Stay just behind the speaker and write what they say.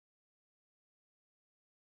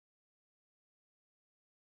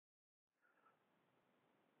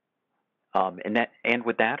And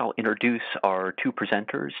with that, I'll introduce our two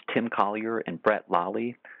presenters, Tim Collier and Brett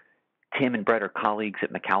Lally. Tim and Brett are colleagues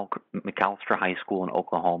at McAllister High School in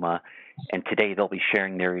Oklahoma, and today they'll be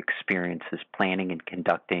sharing their experiences planning and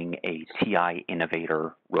conducting a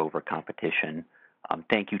TI-Innovator Rover competition.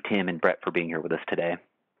 Thank you, Tim and Brett, for being here with us today.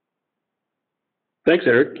 Thanks,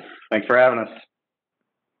 Eric. Thanks for having us.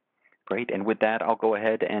 Great, and with that, I'll go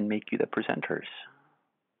ahead and make you the presenters.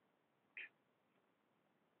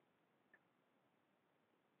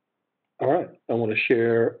 All right, I want to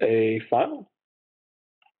share a file.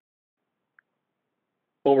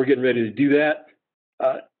 While we're getting ready to do that,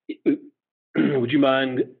 would you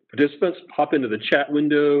mind, participants, hop into the chat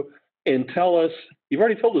window and tell us, you've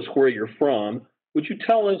already told us where you're from, would you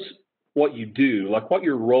tell us what you do, like what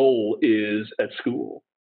your role is at school?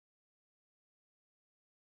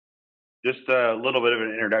 Just a little bit of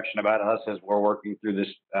an introduction about us as we're working through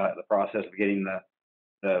this, the process of getting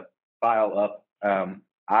the file up.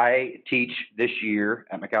 I teach this year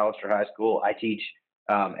at McAllister High School. I teach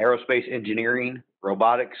aerospace engineering,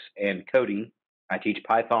 robotics, and coding. I teach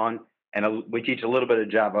Python, and we teach a little bit of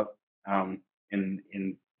Java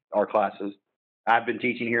in our classes. I've been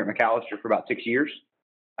teaching here at McAllister for about 6 years.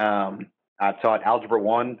 I've taught Algebra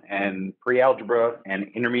 1 and pre-algebra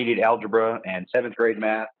and intermediate algebra and 7th grade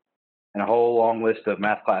math and a whole long list of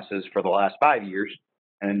math classes for the last 5 years.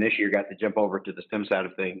 And then this year got to jump over to the STEM side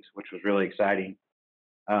of things, which was really exciting.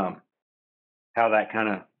 How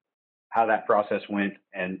that process went,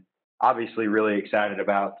 and obviously really excited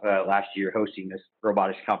about last year hosting this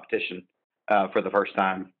robotics competition for the first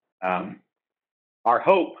time. Our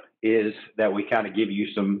hope is that we kind of give you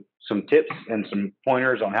some tips and some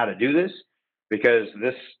pointers on how to do this, because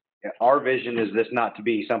our vision is this not to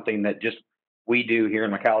be something that just we do here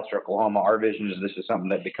in McAllister, Oklahoma. Our vision is this is something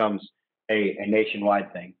that becomes a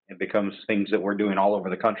nationwide thing. It becomes things that we're doing all over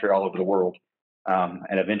the country, all over the world.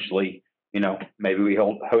 And eventually, maybe we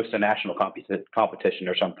host a national competition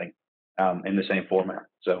or something in the same format.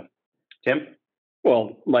 So, Tim?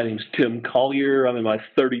 Well, my name's Tim Collier. I'm in my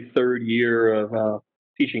 33rd year of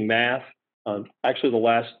teaching math. Actually, the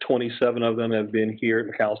last 27 of them have been here at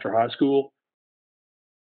McAllister High School.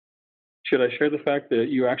 Should I share the fact that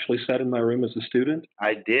you actually sat in my room as a student?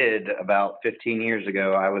 I did about 15 years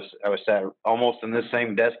ago. I was sat almost in this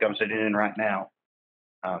same desk I'm sitting in right now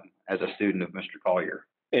as a student of Mr. Collier.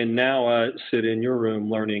 And now I sit in your room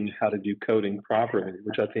learning how to do coding properly,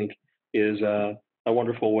 which I think is a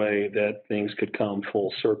wonderful way that things could come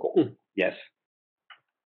full circle. Yes.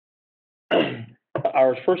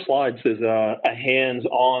 Our first slide says a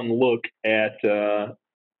hands-on look at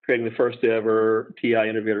creating the first ever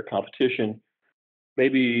TI-Innovator competition.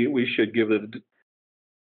 Maybe we should give the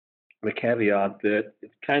caveat that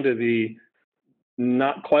it's kind of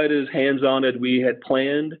not quite as hands-on as we had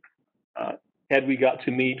planned. Had we got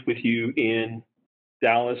to meet with you in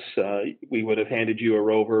Dallas, we would have handed you a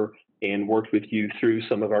rover and worked with you through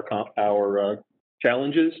some of our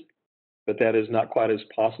challenges, but that is not quite as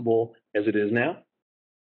possible as it is now.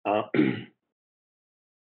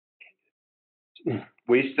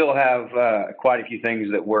 We still have quite a few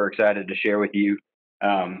things that we're excited to share with you.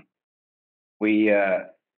 As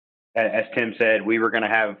Tim said, we were going to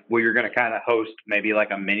kind of host maybe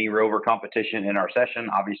like a mini rover competition in our session.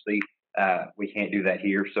 Obviously, we can't do that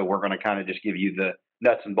here, so we're going to kind of just give you the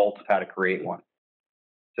nuts and bolts of how to create one.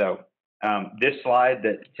 So this slide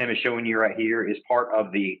that Tim is showing you right here is part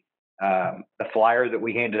of the flyer that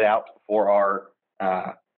we handed out for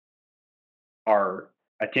our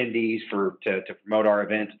attendees to promote our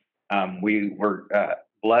event. We were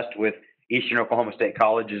blessed with Eastern Oklahoma State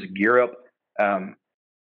College's Gear Up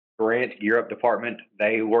grant, Gear Up department.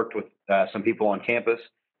 They worked with some people on campus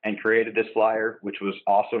and created this flyer, which was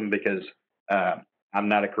awesome because I'm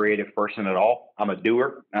not a creative person at all. I'm a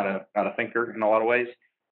doer, not a thinker in a lot of ways.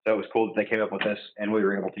 So it was cool that they came up with this, and we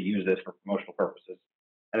were able to use this for promotional purposes.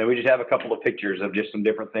 And then we just have a couple of pictures of just some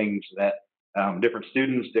different things that different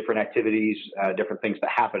students, different activities, different things that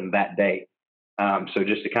happened that day. So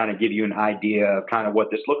just to kind of give you an idea of kind of what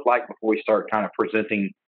this looked like before we start kind of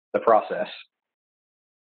presenting the process.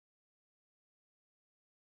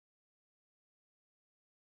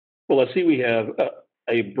 Well, I see we have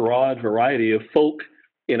a broad variety of folk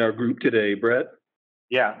in our group today, Brett.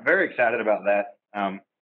 Yeah, very excited about that.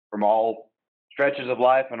 From all stretches of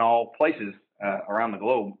life and all places around the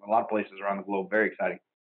globe, a lot of places around the globe. Very exciting.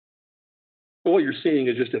 Well, what you're seeing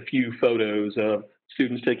is just a few photos of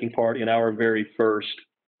students taking part in our very first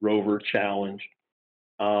rover challenge.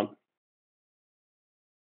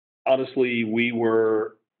 Honestly, we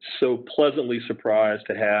were so pleasantly surprised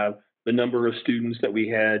to have the number of students that we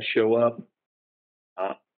had show up.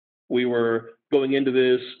 we were going into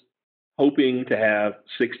this hoping to have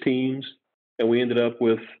 6 teams, and we ended up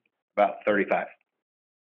with about 35.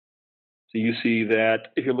 So you see that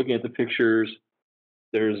if you're looking at the pictures,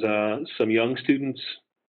 there's some young students,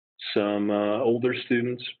 some older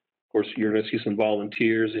students. Of course, you're going to see some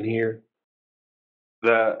volunteers in here.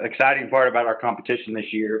 The exciting part about our competition this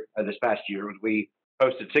past year, was we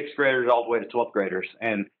hosted 6th graders all the way to 12th graders.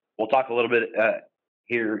 And we'll talk a little bit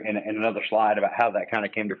here in another slide about how that kind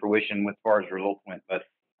of came to fruition as far as results went. But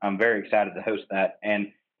I'm very excited to host that.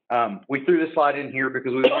 And we threw this slide in here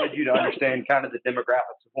because we wanted you to understand kind of the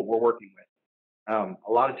demographics of what we're working with.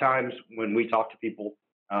 A lot of times when we talk to people,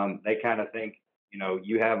 they kind of think,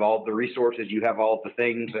 you have all the resources, you have all the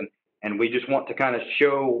things, and we just want to kind of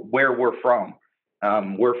show where we're from.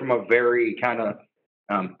 We're from a very kind of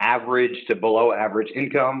average to below average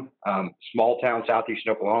income, small town,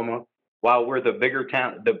 southeastern Oklahoma. While we're the bigger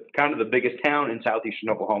town, the biggest town in southeastern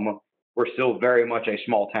Oklahoma, we're still very much a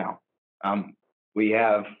small town. We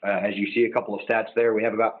have, as you see a couple of stats there, we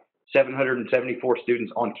have about 774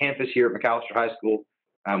 students on campus here at McAllister High School.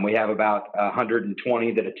 We have about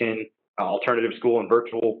 120 that attend alternative school and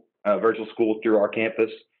virtual school through our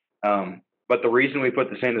campus. But the reason we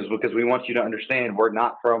put this in is because we want you to understand we're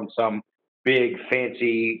not from some big,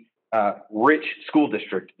 fancy, rich school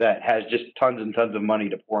district that has just tons and tons of money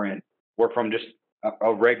to pour in. We're from just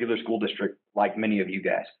a regular school district like many of you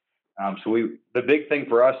guys. So the big thing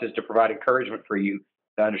for us is to provide encouragement for you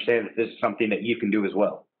to understand that this is something that you can do as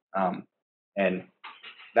well. And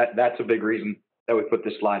that's a big reason that we put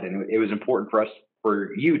this slide in. It was important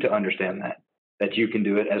for you to understand that you can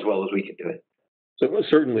do it as well as we can do it. So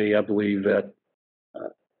certainly, I believe that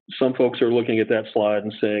some folks are looking at that slide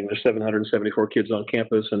and saying there's 774 kids on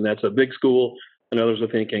campus, and that's a big school, and others are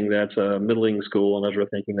thinking that's a middling school, and others are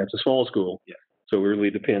thinking that's a small school. Yeah. So it really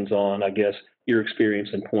depends on, I guess, your experience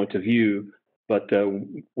and point of view. But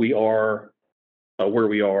we are where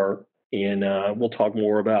we are, and we'll talk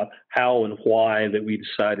more about how and why that we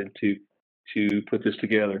decided to put this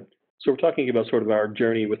together. So we're talking about sort of our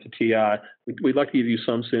journey with the TI. We'd like to give you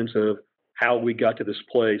some sense of how we got to this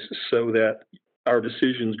place so that our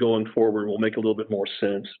decisions going forward will make a little bit more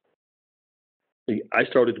sense. I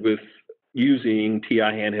started with using TI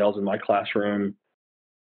handhelds in my classroom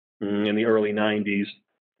in the early 90s,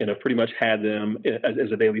 and I've pretty much had them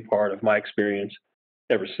as a daily part of my experience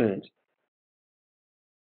ever since.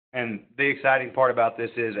 And the exciting part about this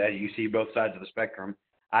is, as you see both sides of the spectrum,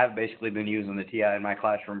 I've basically been using the TI in my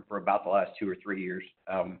classroom for about the last 2 or 3 years.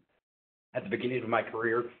 At the beginning of my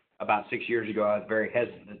career, about 6 years ago, I was very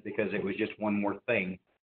hesitant because it was just one more thing.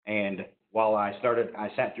 And while I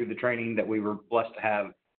sat through the training that we were blessed to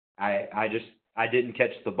have, I didn't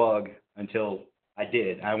catch the bug until I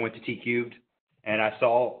did. I went to T³, and I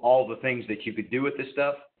saw all the things that you could do with this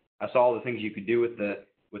stuff. I saw all the things you could do with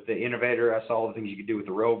the Innovator. I saw all the things you could do with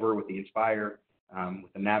the Rover, with the Nspire,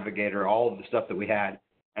 with the Navigator, all of the stuff that we had.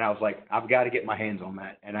 And I was like, I've got to get my hands on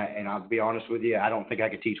that. And I'll be honest with you, I don't think I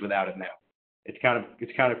could teach without it now. It's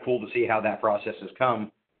kind of cool to see how that process has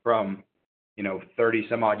come from, 30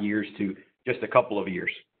 some odd years to just a couple of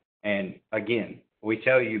years. And again, we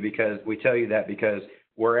tell you that because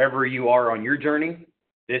wherever you are on your journey,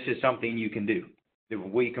 this is something you can do.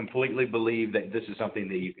 We completely believe that this is something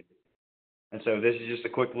that you can do. And so this is just a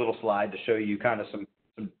quick little slide to show you kind of some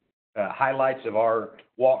highlights of our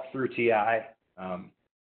walk through TI.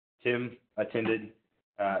 Tim attended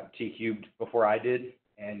T³ before I did,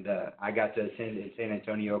 and I got to attend in San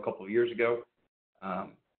Antonio a couple of years ago.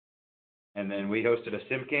 And then we hosted a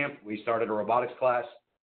sim camp. We started a robotics class,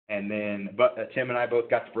 and then Tim and I both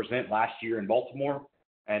got to present last year in Baltimore.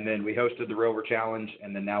 And then we hosted the Rover Challenge,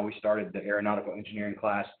 and then now we started the aeronautical engineering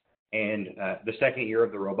class and the second year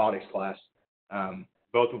of the robotics class,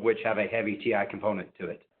 both of which have a heavy TI component to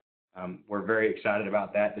it. We're very excited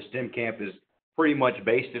about that. The STEM camp is pretty much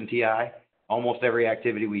based in TI. Almost every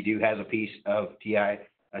activity we do has a piece of TI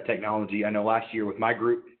technology. I know last year with my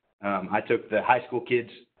group, I took the high school kids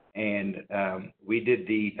and we did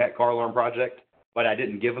the pet car alarm project, but I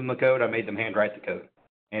didn't give them the code. I made them handwrite the code.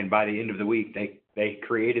 And by the end of the week, they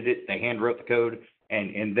created it. They hand wrote the code,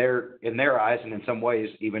 and in their eyes, and in some ways,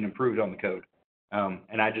 even improved on the code.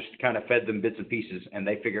 And I just kind of fed them bits and pieces, and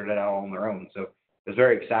they figured it out on their own. So it was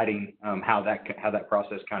very exciting how that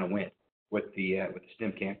process kind of went with the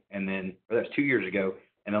STEM camp. And then that was 2 years ago.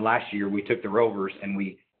 And then last year we took the Rovers and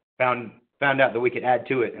we found out that we could add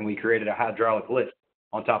to it, and we created a hydraulic lift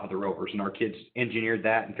on top of the Rovers. And our kids engineered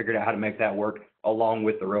that and figured out how to make that work along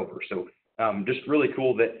with the Rover. So just really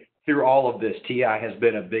cool that through all of this, TI has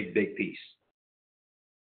been a big, big piece.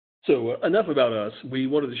 So enough about us. We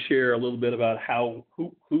wanted to share a little bit about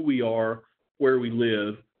who we are, where we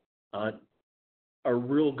live. Our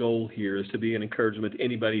real goal here is to be an encouragement to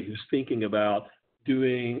anybody who's thinking about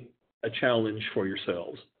doing a challenge for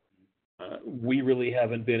yourselves. We really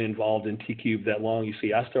haven't been involved in T-Cube that long. You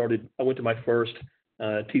see, I went to my first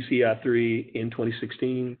TCI3 in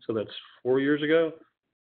 2016, so that's 4 years ago.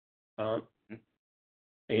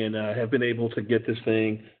 And have been able to get this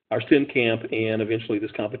thing, our STEM camp, and eventually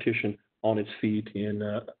this competition on its feet in,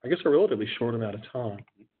 I guess, a relatively short amount of time.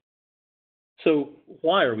 So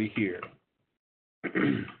why are we here?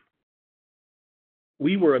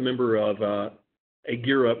 We were a member of a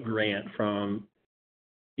Gear Up grant from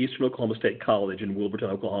Eastern Oklahoma State College in Wilburton,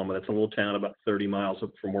 Oklahoma. That's a little town about 30 miles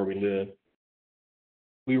from where we live.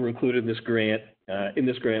 We were included in this grant. In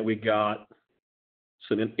this grant, we got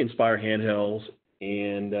some Nspire handhelds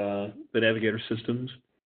and the Navigator systems.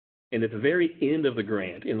 And at the very end of the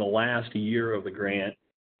grant, in the last year of the grant,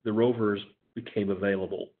 the Rovers became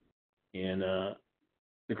available. And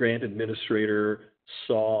the grant administrator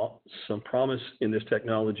saw some promise in this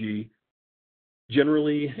technology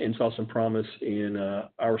generally and saw some promise in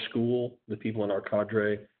our school, the people in our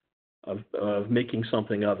cadre, of making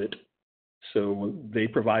something of it. So they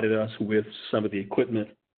provided us with some of the equipment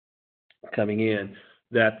coming in.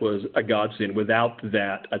 That was a godsend. Without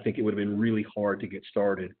that, I think it would have been really hard to get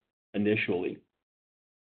started initially.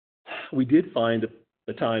 We did find at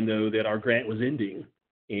the time, though, that our grant was ending,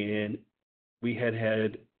 and we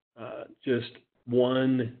had just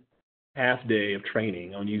one half day of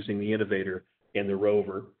training on using the Innovator and the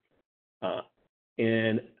Rover.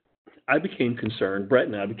 And I became concerned, Brett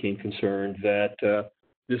and I became concerned that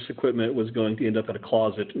this equipment was going to end up in a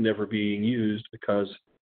closet, never being used, because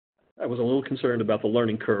I was a little concerned about the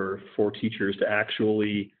learning curve for teachers to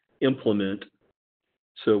actually implement.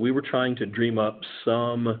 So we were trying to dream up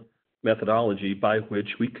some methodology by which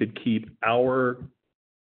we could keep our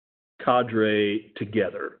cadre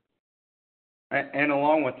together. And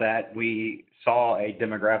along with that, we saw a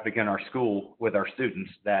demographic in our school with our students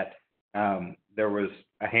that there was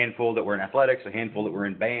a handful that were in athletics, a handful that were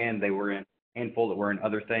in band, they were in a handful that were in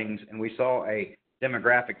other things, and we saw a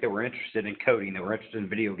demographic that were interested in coding, that were interested in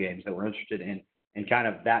video games, that were interested in kind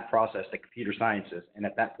of that process, the computer sciences. And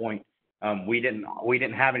at that point, we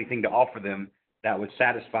didn't have anything to offer them that would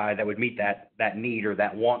satisfy, that would meet that need or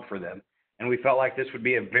that want for them. And we felt like this would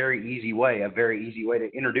be a very easy way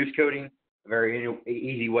to introduce coding, a very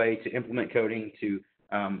easy way to implement coding, to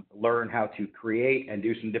learn how to create and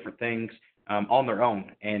do some different things on their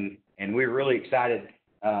own. And we were really excited.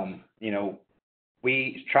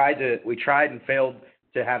 We tried and failed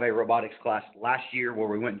to have a robotics class last year where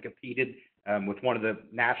we went and competed with one of the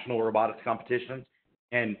national robotics competitions.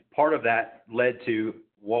 And part of that led to,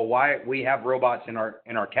 well, why we have robots in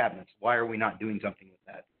our cabinets? Why are we not doing something with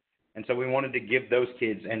that? And so we wanted to give those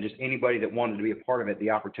kids and just anybody that wanted to be a part of it the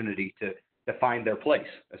opportunity to find their place,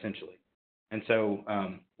 essentially. And so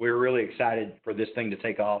we were really excited for this thing to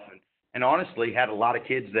take off, and honestly had a lot of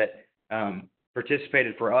kids that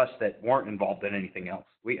participated for us that weren't involved in anything else.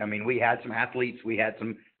 We had some athletes, we had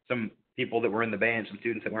some people that were in the band, some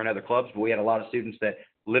students that were in other clubs, but we had a lot of students that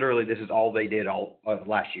literally this is all they did all of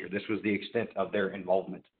last year. This was the extent of their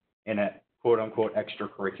involvement in a quote unquote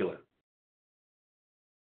extracurricular.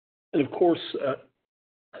 And of course,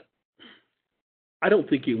 I don't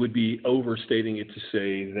think it would be overstating it to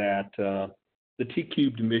say that the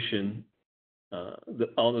T-Cubed mission,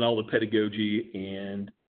 all the pedagogy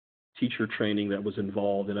and teacher training that was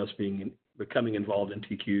involved in us becoming involved in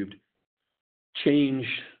T-Cubed, changed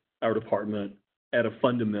our department at a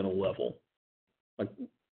fundamental level. Like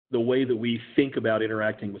the way that we think about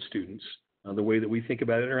interacting with students, the way that we think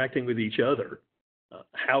about interacting with each other,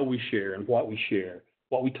 how we share and what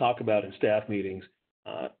we talk about in staff meetings.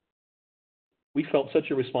 We felt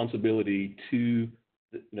such a responsibility to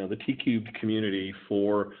the T-Cubed community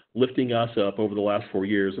for lifting us up over the last 4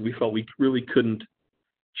 years, and we felt we really couldn't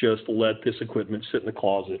just let this equipment sit in the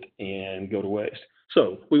closet and go to waste.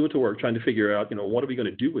 So we went to work trying to figure out, what are we going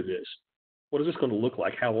to do with this? What is this going to look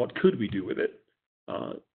like? What could we do with it?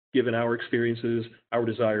 Given our experiences, our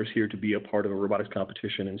desires here to be a part of a robotics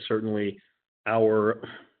competition, and certainly our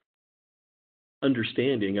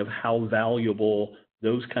understanding of how valuable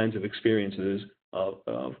those kinds of experiences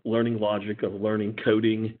of learning logic, of learning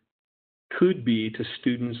coding, could be to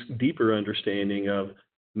students' deeper understanding of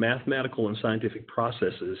mathematical and scientific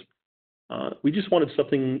processes. We just wanted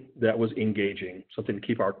something that was engaging, something to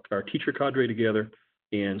keep our teacher cadre together,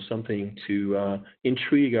 and something to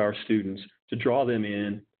intrigue our students, to draw them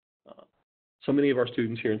in. So many of our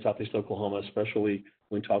students here in Southeast Oklahoma, especially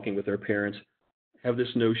when talking with their parents, have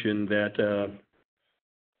this notion that,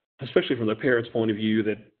 especially from the parents' point of view,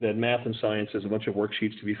 that math and science is a bunch of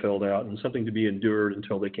worksheets to be filled out and something to be endured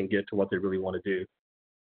until they can get to what they really want to do.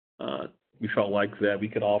 We felt like that we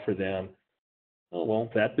could offer them,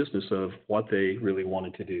 that business of what they really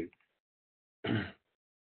wanted to do.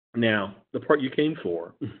 Now, the part you came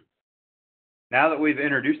for. Now that we've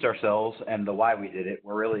introduced ourselves and the why we did it,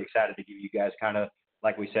 we're really excited to give you guys kind of,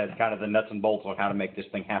 like we said, kind of the nuts and bolts on how to make this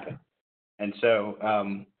thing happen. And so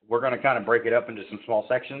we're going to kind of break it up into some small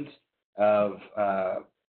sections of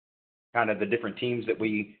kind of the different teams that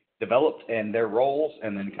we developed and their roles,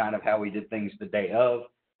 and then kind of how we did things the day of,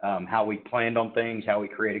 how we planned on things, how we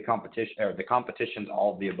created competition, or the competitions,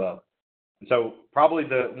 all of the above. And so probably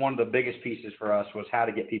one of the biggest pieces for us was how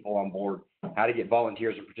to get people on board, how to get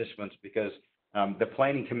volunteers and participants, because the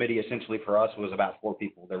planning committee essentially for us was about 4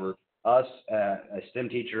 people. There were us, a STEM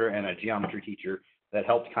teacher, and a geometry teacher that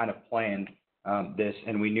helped kind of plan this,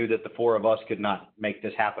 and we knew that the 4 of us could not make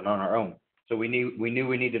this happen on our own. So we knew we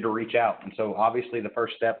needed to reach out. And so obviously the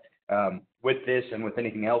first step with this and with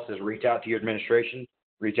anything else is reach out to your administration,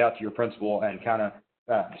 reach out to your principal, and kind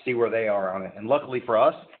of see where they are on it. And luckily for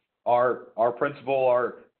us, our principal,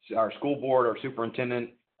 our school board, our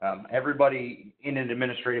superintendent, everybody in an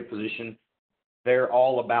administrative position, they're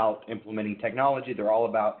all about implementing technology. They're all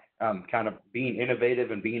about kind of being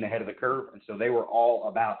innovative and being ahead of the curve. And so they were all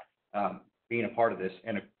about being a part of this.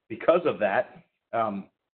 And because of that,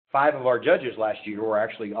 5 of our judges last year were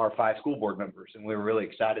actually our 5 school board members, and we were really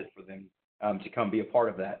excited for them to come be a part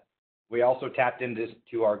of that. We also tapped into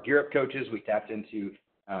our Gear Up coaches. We tapped into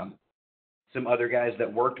some other guys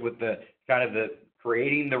that worked with the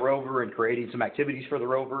creating the rover and creating some activities for the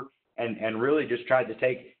rover, and really just tried to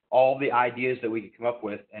take all the ideas that we could come up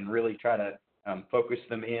with and really try to focus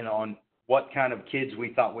them in on what kind of kids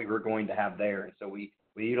we thought we were going to have there. And so we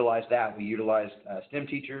utilized that. We utilized STEM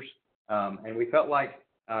teachers, and we felt like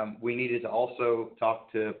we needed to also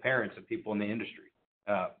talk to parents and people in the industry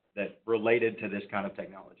that related to this kind of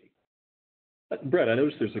technology. Brett, I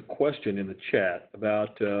noticed there's a question in the chat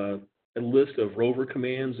about a list of rover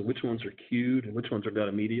commands and which ones are queued and which ones are done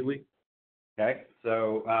immediately. Okay,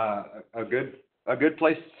 so a good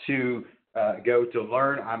place to go to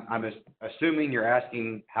learn. I'm assuming you're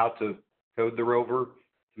asking how to code the rover,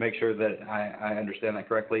 to make sure that I understand that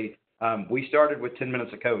correctly. We started with 10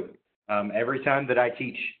 minutes of code. Every time that I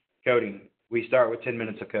teach coding, we start with 10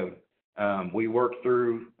 minutes of code. We work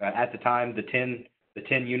through, at the time, the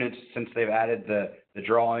 10 units, since they've added the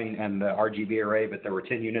drawing and the RGB array, but there were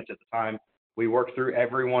 10 units at the time. We worked through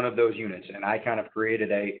every one of those units, and I kind of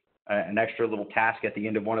created an extra little task at the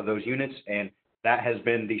end of one of those units, and that has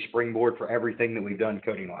been the springboard for everything that we've done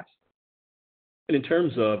coding-wise. And in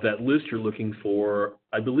terms of that list you're looking for,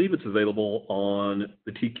 I believe it's available on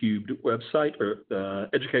the T³ website, or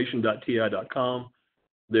education.ti.com.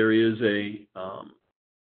 There is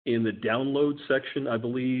in the download section, I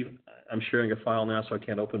believe, I'm sharing a file now, so I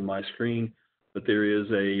can't open my screen, but there is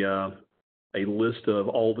a list of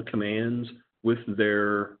all the commands with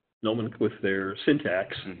their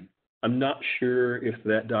syntax. Mm-hmm. I'm not sure if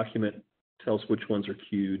that document tells which ones are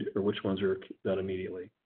queued or which ones are done immediately.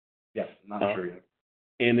 Yes, not sure yet.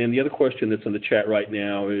 And then the other question that's in the chat right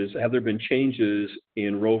now is, have there been changes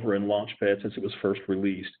in Rover and Launchpad since it was first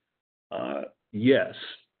released? Yes,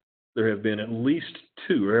 there have been at least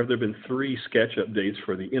 2, or have there been 3 sketch updates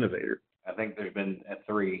for the Innovator? I think there's been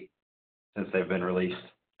 3 since they've been released.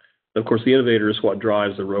 Of course, the Innovator is what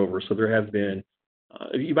drives the Rover, so there have been,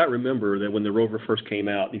 you might remember that when the Rover first came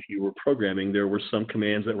out, if you were programming, there were some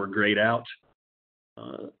commands that were grayed out.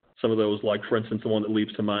 Some of those, like, for instance, the one that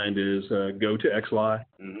leaps to mind is go to XY,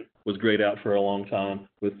 was grayed out for a long time.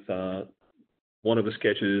 With one of the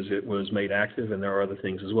sketches, it was made active, and there are other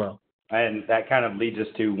things as well. And that kind of leads us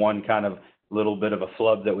to one kind of little bit of a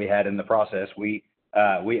flub that we had in the process. We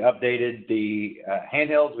updated the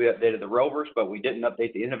handhelds, we updated the Rovers, but we didn't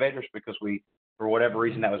update the Innovators because for whatever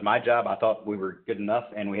reason, that was my job. I thought we were good enough,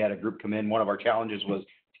 and we had a group come in. One of our challenges was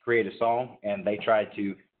to create a song, and they tried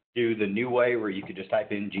to do the new way where you could just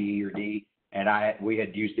type in G or D, and we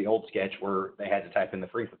had used the old sketch where they had to type in the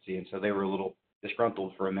frequency, and so they were a little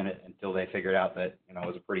disgruntled for a minute until they figured out that it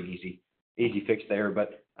was a pretty easy fix there.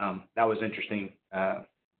 But that was interesting that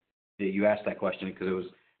you asked that question, because it was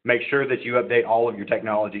make sure that you update all of your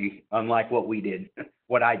technology, unlike what we did,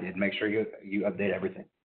 what I did. Make sure you update everything.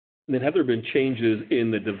 And then have there been changes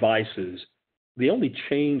in the devices? The only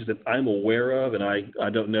change that I'm aware of, and I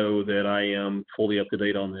don't know that I am fully up to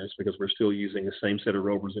date on this because we're still using the same set of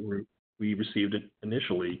Rovers that we received it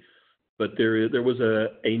initially, but there was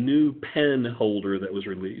a new pen holder that was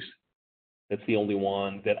released. That's the only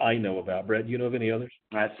one that I know about. Brett, do you know of any others?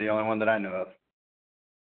 That's the only one that I know of.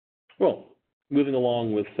 Well, moving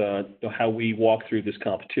along with how we walk through this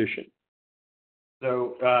competition.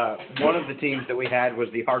 So one of the teams that we had was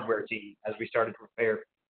the hardware team as we started to prepare.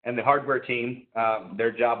 And the hardware team,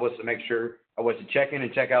 their job was to make sure, was to check in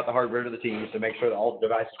and check out the hardware to the teams to make sure that all the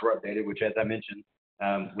devices were updated, which, as I mentioned,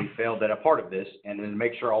 we failed at a part of this, and then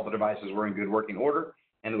make sure all the devices were in good working order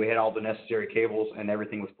and that we had all the necessary cables and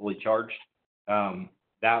everything was fully charged.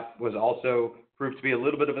 That was also proved to be a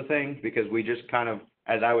little bit of a thing because we just kind of,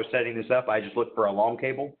 as I was setting this up, I just looked for a long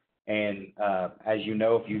cable. And as you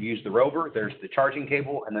know, if you use the Rover, there's the charging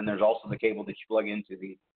cable, and then there's also the cable that you plug into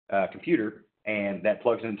the computer, and that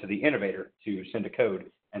plugs into the Innovator to send a code.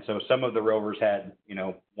 And so some of the Rovers had,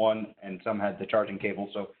 one, and some had the charging cable.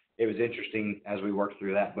 So it was interesting as we worked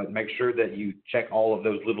through that. But make sure that you check all of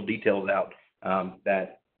those little details out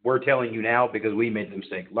that we're telling you now because we made the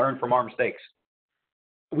mistake. Learn from our mistakes.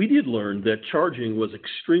 We did learn that charging was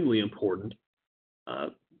extremely important.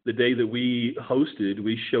 The day that we hosted,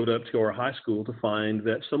 we showed up to our high school to find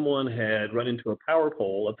that someone had run into a power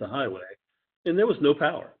pole at the highway, and there was no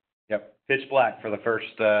power. Yep, pitch black for the first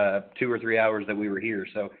 2 or 3 hours that we were here.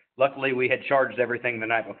 So luckily we had charged everything the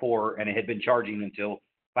night before, and it had been charging until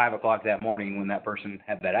 5 o'clock that morning when that person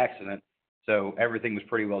had that accident. So everything was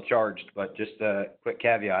pretty well charged. But just a quick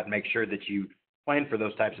caveat, make sure that you plan for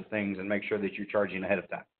those types of things and make sure that you're charging ahead of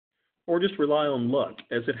time. Or just rely on luck.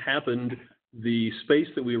 As it happened, the space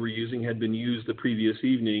that we were using had been used the previous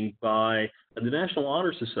evening by the National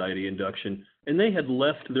Honor Society induction, and they had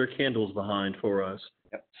left their candles behind for us.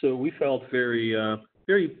 Yep. So we felt very,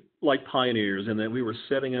 very like pioneers in that we were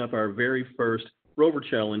setting up our very first Rover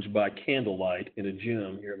Challenge by candlelight in a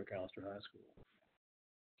gym here at McAllister High School.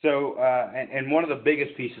 So, and one of the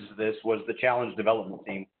biggest pieces of this was the challenge development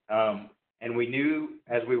team. And we knew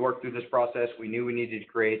as we worked through this process, we knew we needed to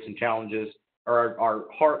create some challenges, or our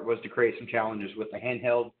heart was to create some challenges with the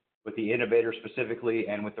handheld, with the Innovator specifically,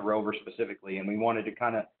 and with the Rover specifically. And we wanted to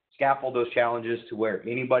kind of scaffold those challenges to where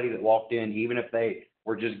anybody that walked in, even if they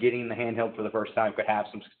were just getting the handheld for the first time, could have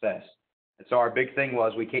some success. And so our big thing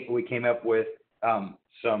was we came up with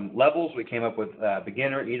some levels. We came up with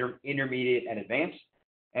beginner, intermediate, and advanced.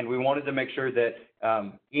 And we wanted to make sure that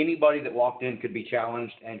anybody that walked in could be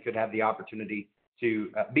challenged and could have the opportunity to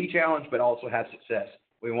be challenged, but also have success.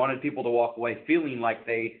 We wanted people to walk away feeling like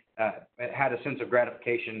they had a sense of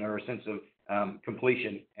gratification or a sense of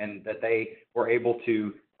completion, and that they were able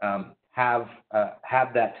to have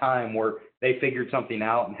that time where they figured something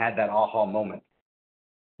out and had that aha moment.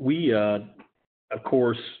 We, of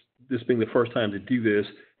course, this being the first time to do this,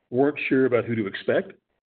 weren't sure about who to expect.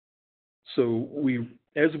 So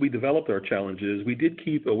as we developed our challenges, we did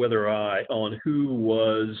keep a weather eye on who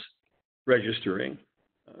was registering.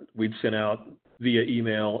 We'd sent out via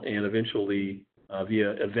email and eventually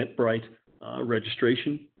via Eventbrite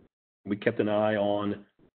registration. We kept an eye on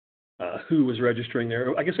who was registering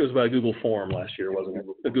there. I guess it was by a Google form last year, wasn't it?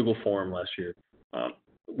 A Google form last year.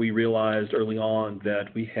 We realized early on that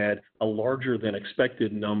we had a larger than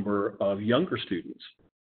expected number of younger students,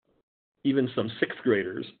 even some sixth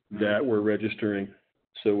graders that were registering.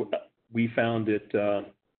 So we found it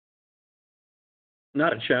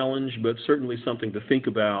not a challenge, but certainly something to think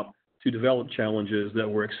about to develop challenges that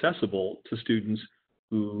were accessible to students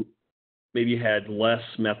who maybe had less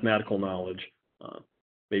mathematical knowledge,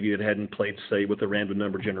 maybe that hadn't played, say, with a random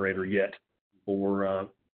number generator yet, or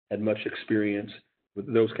had much experience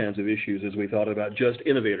with those kinds of issues as we thought about just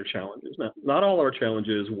innovator challenges. Now, not all our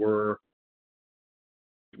challenges were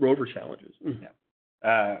Rover challenges. Yeah.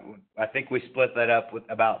 I think we split that up with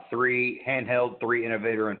about 3 handheld, 3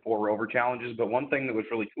 Innovator, and 4 Rover challenges. But one thing that was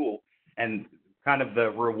really cool, and kind of the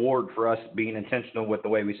reward for us being intentional with the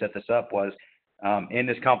way we set this up, was in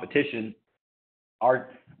this competition,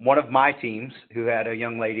 one of my teams, who had a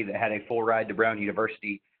young lady that had a full ride to Brown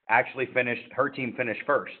University, actually her team finished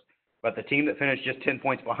first. But the team that finished just 10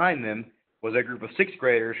 points behind them was a group of 6th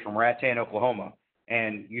graders from Rattan, Oklahoma.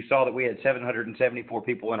 And you saw that we had 774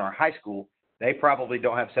 people in our high school. They probably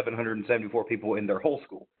don't have 774 people in their whole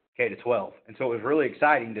school, K to 12. And so it was really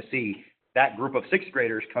exciting to see that group of 6th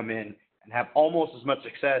graders come in and have almost as much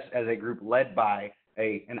success as a group led by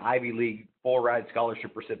an Ivy League full ride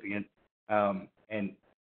scholarship recipient.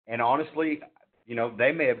 And honestly,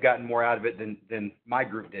 they may have gotten more out of it than my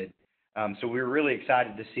group did. So we were really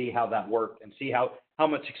excited to see how that worked and see how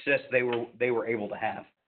much success they were able to have.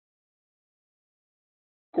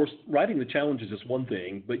 Of course, writing the challenges is one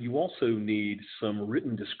thing, but you also need some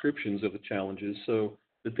written descriptions of the challenges so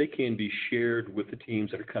that they can be shared with the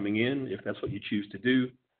teams that are coming in, if that's what you choose to do.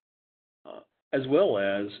 as well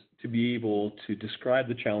as to be able to describe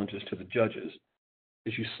the challenges to the judges.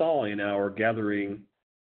 As you saw in our gathering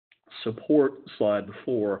support slide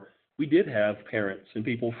before, we did have parents and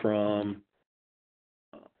people from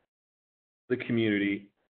the community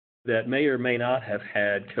that may or may not have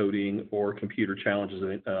had coding or computer challenges,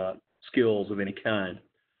 skills of any kind.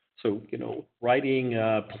 So, writing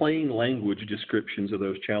plain language descriptions of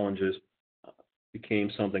those challenges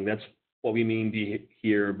became something. That's what we mean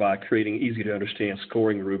here by creating easy to understand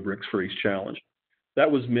scoring rubrics for each challenge.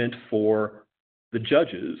 That was meant for the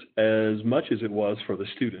judges as much as it was for the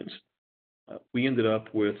students. We ended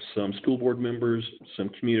up with some school board members, some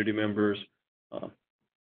community members,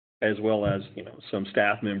 as well as some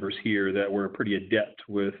staff members here that were pretty adept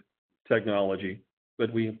with technology.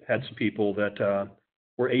 But we had some people that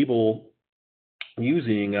were able,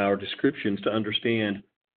 using our descriptions, to understand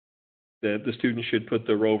that the student should put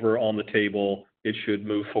the rover on the table, it should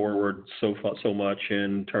move forward so much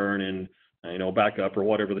and turn and back up, or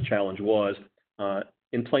whatever the challenge was,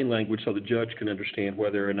 in plain language, so the judge can understand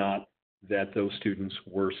whether or not that those students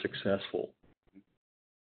were successful.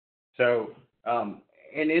 So,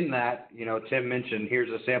 and in that, Tim mentioned here's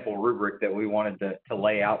a sample rubric that we wanted to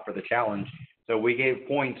lay out for the challenge. So we gave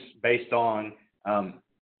points based on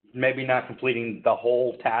maybe not completing the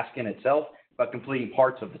whole task in itself, but completing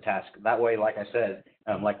parts of the task. That way, like I said,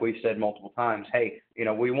 like we've said multiple times, hey,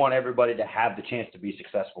 we want everybody to have the chance to be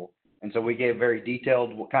successful. And so we gave very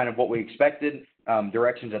detailed what we expected,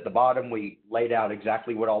 directions at the bottom. We laid out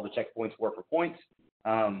exactly what all the checkpoints were for points.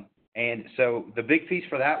 And so the big piece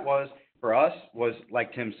for that for us was,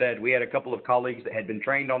 like Tim said, we had a couple of colleagues that had been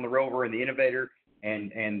trained on the Rover and the Innovator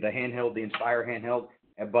and the handheld, the Nspire handheld.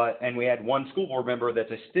 And we had one school board member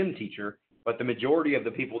that's a STEM teacher, but the majority of the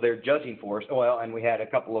people there judging for us, and we had a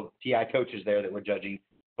couple of TI coaches there that were judging,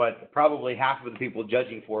 but probably half of the people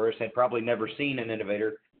judging for us had probably never seen an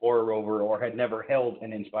Innovator or a Rover or had never held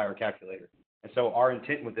an Nspire calculator. And so our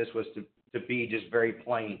intent with this was to be just very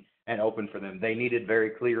plain and open for them. They needed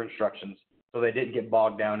very clear instructions so they didn't get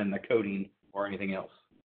bogged down in the coding or anything else.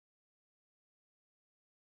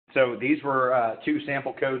 So these were two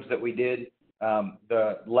sample codes that we did.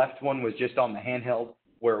 The left one was just on the handheld,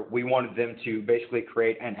 where we wanted them to basically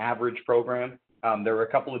create an average program. There were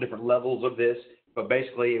a couple of different levels of this, but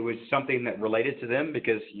basically it was something that related to them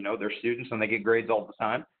because, they're students and they get grades all the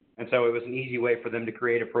time. And so it was an easy way for them to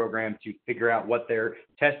create a program to figure out what their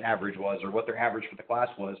test average was or what their average for the class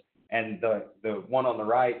was. And the one on the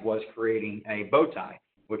right was creating a bow tie,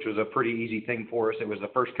 which was a pretty easy thing for us. It was the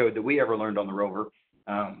first code that we ever learned on the Rover.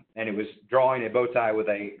 And it was drawing a bow tie with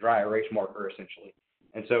a dry erase marker, essentially.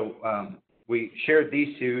 And so we shared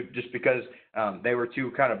these two just because they were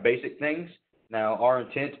two kind of basic things. Now, our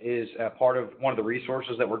intent is part of one of the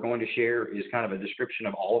resources that we're going to share is kind of a description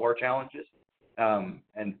of all of our challenges.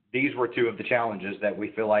 And these were two of the challenges that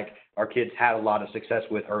we feel like our kids had a lot of success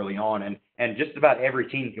with early on. And just about every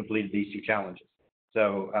team completed these two challenges.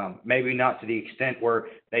 So maybe not to the extent where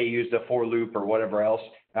they used a for loop or whatever else.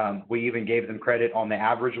 We even gave them credit on the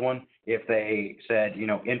average one. If they said,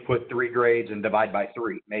 input 3 grades and divide by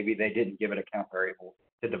 3, maybe they didn't give it a count variable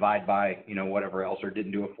to divide by, whatever else, or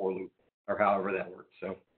didn't do a for loop or however that works.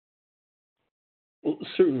 So. Well,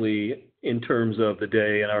 certainly in terms of the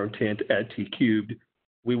day and our intent at T³,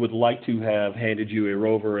 we would like to have handed you a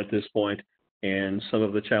Rover at this point and some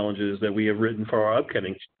of the challenges that we have written for our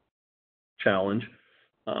upcoming challenge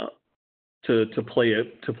to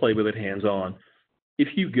play with it hands-on. If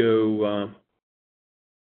you go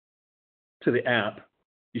to the app,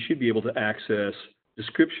 you should be able to access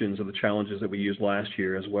descriptions of the challenges that we used last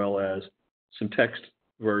year, as well as some text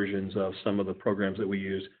versions of some of the programs that we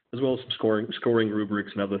used, as well as some scoring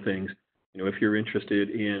rubrics and other things. If you're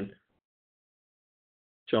interested in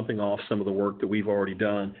jumping off some of the work that we've already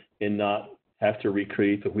done and not have to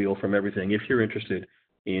recreate the wheel from everything, if you're interested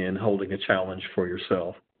in holding a challenge for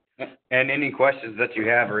yourself. And any questions that you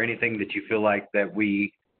have or anything that you feel like that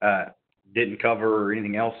we didn't cover or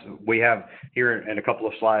anything else, we have here in a couple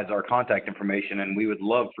of slides our contact information, and we would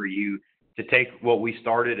love for you to take what we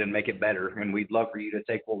started and make it better. And we'd love for you to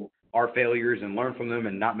take our failures and learn from them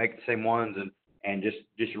and not make the same ones and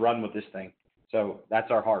just run with this thing. So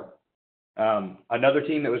that's our heart. Another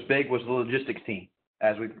team that was big was the logistics team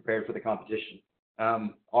as we prepared for the competition.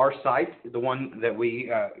 Our site, the one that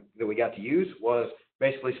we got to use, was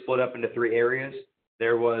basically split up into 3 areas.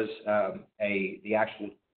 There was the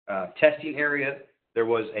actual testing area, there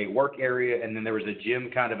was a work area, and then there was a gym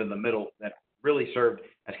kind of in the middle that really served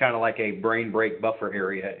as kind of like a brain break buffer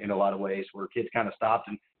area in a lot of ways, where kids kind of stopped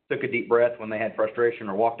and took a deep breath when they had frustration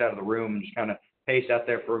or walked out of the room and just kind of paced out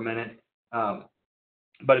there for a minute.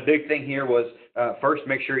 But a big thing here was first,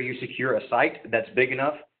 make sure you secure a site that's big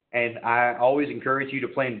enough. And I always encourage you to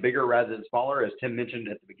plan bigger rather than smaller. As Tim mentioned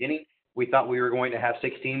at the beginning, we thought we were going to have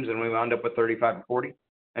 6 teams, and we wound up with 35 or 40.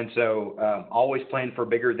 And so always plan for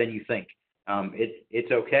bigger than you think.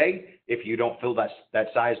 It's okay if you don't fill that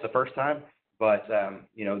size the first time, but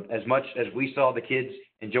you know, as much as we saw the kids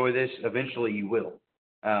enjoy this, eventually you will.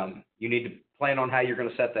 You need to plan on how you're going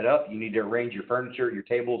to set that up. You need to arrange your furniture, your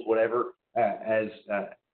tables, whatever, as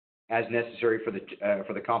necessary for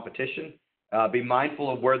the competition. Be mindful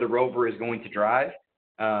of where the rover is going to drive.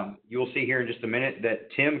 You'll see here in just a minute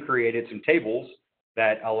that Tim created some tables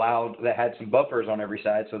that had some buffers on every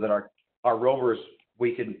side, so that our rovers,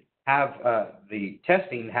 we could have the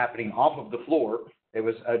testing happening off of the floor. It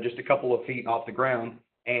was just a couple of feet off the ground,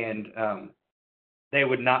 and we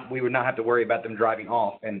would not have to worry about them driving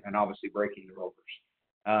off and obviously breaking the rovers.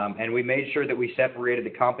 And we made sure that we separated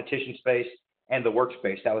the competition space and the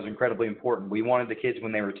workspace. That was incredibly important. We wanted the kids,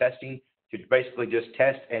 when they were testing, to basically just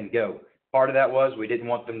test and go. Part of that was we didn't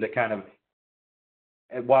want them to kind of,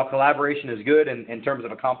 while collaboration is good in terms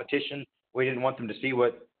of a competition, we didn't want them to see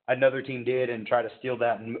what another team did and try to steal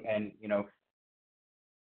that and you know,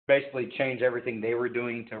 basically change everything they were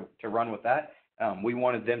doing to run with that. We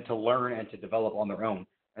wanted them to learn and to develop on their own.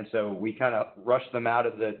 And so we kind of rushed them out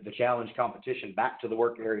of the challenge competition back to the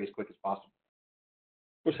work area as quick as possible.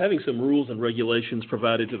 Of course, having some rules and regulations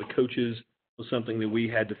provided to the coaches was something that we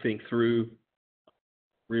had to think through.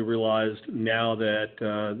 We realized now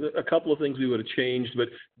that a couple of things we would have changed, but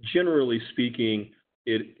generally speaking,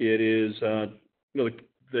 it is you know,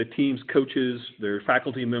 the team's coaches, their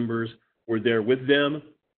faculty members were there with them,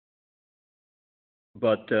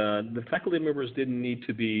 but the faculty members didn't need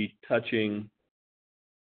to be touching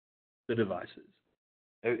the devices.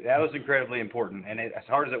 That was incredibly important, and as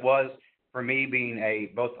hard as it was for me being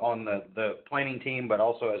both on the planning team but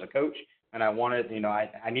also as a coach, and I wanted, you know,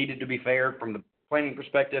 I needed to be fair from the planning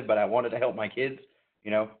perspective, but I wanted to help my kids.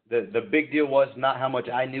 You know, the big deal was not how much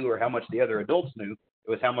I knew or how much the other adults knew. It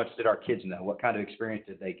was how much did our kids know? What kind of experience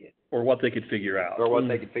did they get? Or what they could figure out.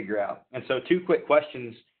 They could figure out. And so two quick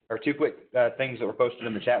questions, or two quick things that were posted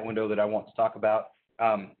in the chat window that I want to talk about.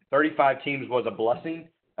 35 teams was a blessing.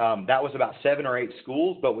 That was about 7 or 8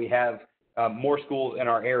 schools, but we have more schools in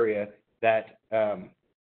our area that have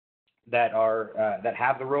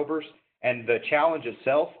the rovers. And the challenge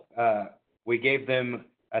itself, we gave them,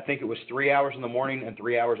 I think it was 3 hours in the morning and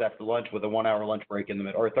 3 hours after lunch, with a 1-hour lunch break in the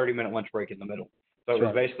middle, or a 30-minute lunch break in the middle. So it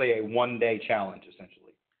was basically a one-day challenge,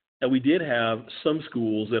 essentially. And we did have some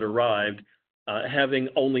schools that arrived having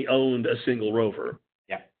only owned a single rover.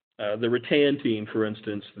 Yeah. The Rattan team, for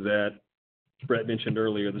instance, that Brett mentioned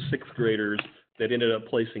earlier, the 6th graders that ended up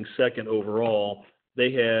placing 2nd overall,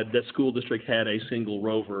 that school district had a single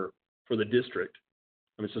rover for the district.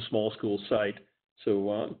 I mean, it's a small school site.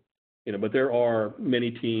 So, you know, but there are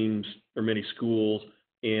many teams or many schools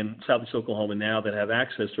in Southeast Oklahoma now that have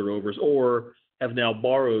access to rovers or have now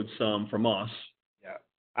borrowed some from us. Yeah,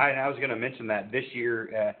 I was going to mention that this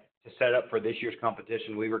year, to set up for this year's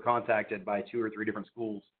competition, we were contacted by 2 or 3 different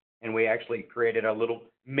schools, and we actually created a little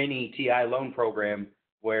mini TI loan program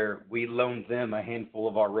where we loaned them a handful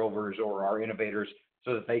of our rovers or our innovators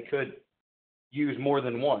so that they could use more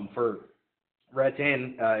than one. For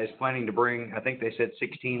Rattan is planning to bring, I think they said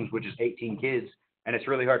 6 teams, which is 18 kids, and it's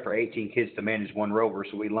really hard for 18 kids to manage one rover,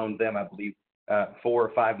 so we loaned them, I believe, 4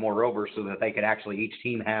 or 5 more rovers so that they could actually, each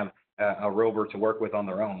team have a rover to work with on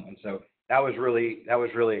their own. And so that was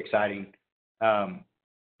really exciting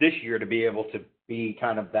this year to be able to be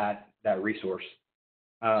kind of that resource.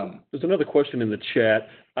 There's another question in the chat.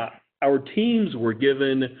 Our teams were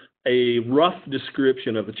given a rough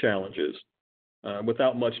description of the challenges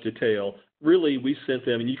without much detail. Really, we sent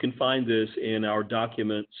them, and you can find this in our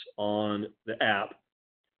documents on the app.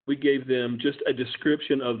 We gave them just a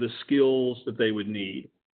description of the skills that they would need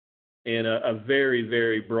and a very,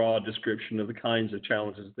 very broad description of the kinds of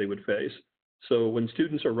challenges they would face. So when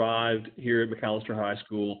students arrived here at McAllister High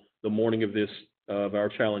School the morning of our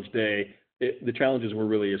challenge day, the challenges were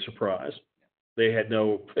really a surprise. They had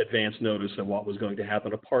no advance notice of what was going to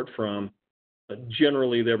happen, apart from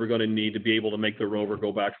generally they were going to need to be able to make the rover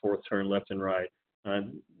go back, forth, turn left and right,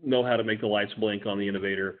 know how to make the lights blink on the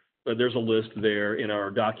Innovator. But there's a list there in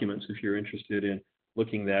our documents if you're interested in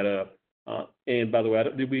looking that up. And by the way,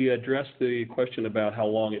 did we address the question about how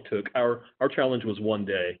long it took? Our challenge was 1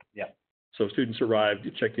 day. Yeah. So students arrived,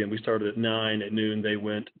 checked in. We started at 9. At noon, they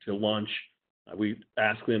went to lunch. We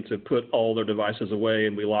asked them to put all their devices away,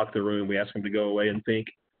 and we locked the room. We asked them to go away and think,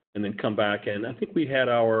 and then come back. And I think we had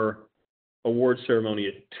our award ceremony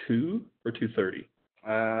at 2 or 2:30.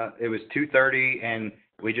 It was 2:30, and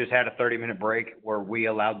We just had a 30-minute break where we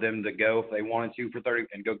allowed them to go if they wanted to for 30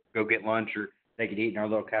 and go get lunch, or they could eat in our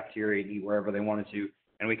little cafeteria and eat wherever they wanted to.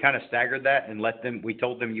 And we kind of staggered that and we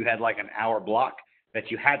told them you had like an hour block that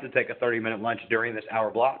you had to take a 30-minute lunch during this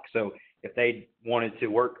hour block. So if they wanted to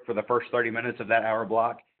work for the first 30 minutes of that hour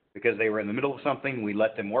block because they were in the middle of something, we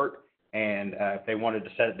let them work. And if they wanted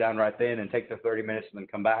to set it down right then and take their 30 minutes and then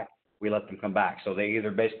come back, we let them come back. So they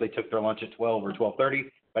either basically took their lunch at 12 or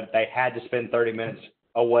 12:30, but they had to spend 30 minutes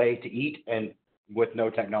away to eat and with no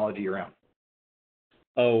technology around.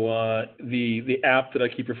 Oh, the app that I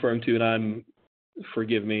keep referring to, and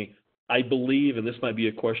forgive me, I believe, and this might be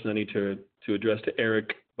a question I need to address to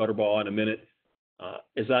Eric Butterbaugh in a minute.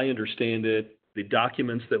 As I understand it, the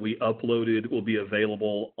documents that we uploaded will be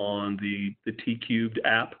available on the T³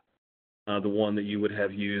 app, the one that you would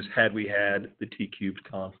have used had we had the T³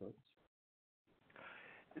 conference.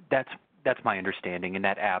 That's my understanding, and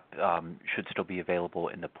that app should still be available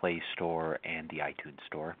in the Play Store and the iTunes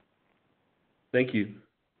Store. Thank you.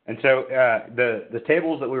 And so the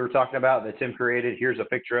tables that we were talking about that Tim created, here's a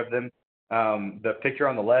picture of them. The picture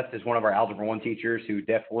on the left is one of our Algebra 1 teachers who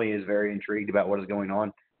definitely is very intrigued about what is going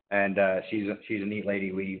on, and she's a neat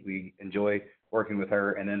lady. We enjoy working with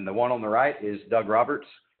her. And then the one on the right is Doug Roberts,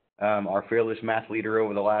 our fearless math leader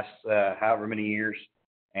over the last however many years,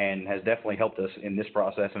 and has definitely helped us in this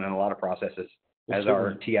process and in a lot of processes as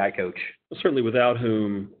our TI coach. Certainly, without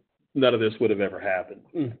whom none of this would have ever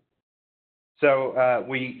happened. So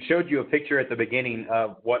we showed you a picture at the beginning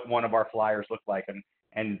of what one of our flyers looked like,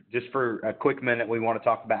 and just for a quick minute, we want to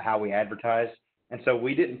talk about how we advertise. And so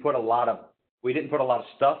we didn't put a lot of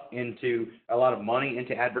stuff into a lot of money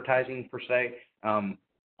into advertising per se.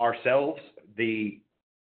 Ourselves, the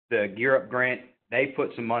Gear Up grant, they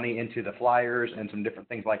put some money into the flyers and some different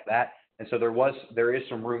things like that. And so there is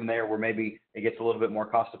some room there where maybe it gets a little bit more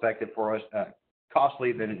cost effective for us.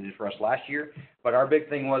 Costly than it did for us last year, but our big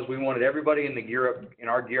thing was we wanted everybody in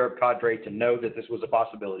our Gear Up cadre to know that this was a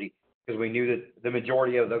possibility, because we knew that the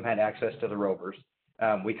majority of them had access to the Rovers.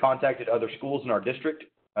 We contacted other schools in our district.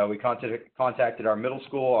 We contacted our middle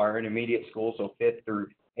school, our intermediate school, so 5th through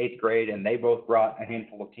 8th grade, and they both brought a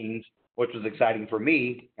handful of teams, which was exciting for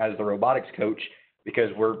me as the robotics coach,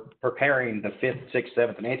 because we're preparing the 5th, 6th,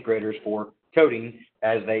 7th, and 8th graders for coding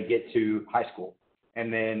as they get to high school.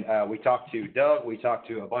 And then we talked to Doug. We talked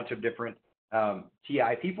to a bunch of different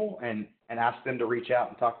TI people and asked them to reach out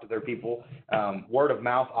and talk to their people. Word of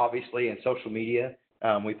mouth, obviously, and social media.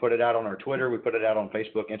 We put it out on our Twitter. We put it out on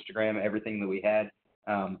Facebook, Instagram, everything that we had.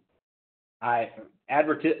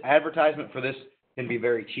 Advertisement for this can be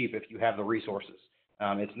very cheap if you have the resources.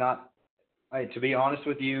 It's not, to be honest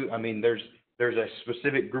with you, I mean, there's a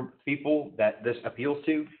specific group of people that this appeals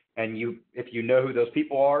to, and if you know who those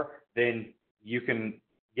people are, then you can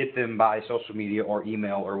get them by social media or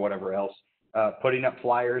email or whatever else. Putting up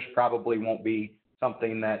flyers probably won't be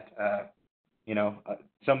something that,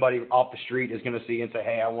 somebody off the street is going to see and say,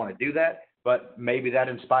 hey, I want to do that. But maybe that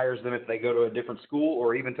inspires them if they go to a different school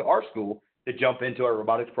or even to our school to jump into a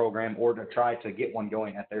robotics program or to try to get one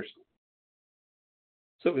going at their school.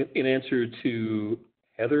 So in answer to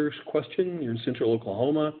Heather's question, you're in Central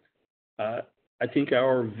Oklahoma. I think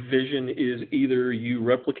our vision is either you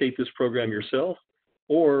replicate this program yourself,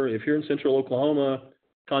 or if you're in Central Oklahoma,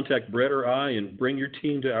 contact Brett or I and bring your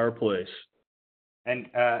team to our place. And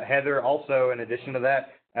Heather, also in addition to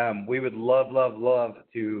that, we would love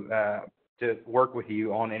to work with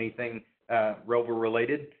you on anything Rover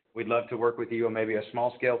related. We'd love to work with you on maybe a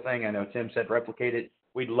small scale thing. I know Tim said replicate it.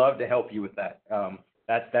 We'd love to help you with that.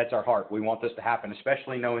 That's our heart. We want this to happen,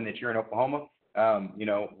 especially knowing that you're in Oklahoma.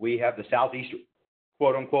 We have the southeast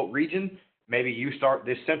quote unquote region. Maybe you start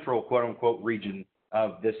this central quote unquote region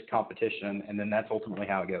of this competition, and then that's ultimately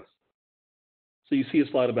how it goes. So you see a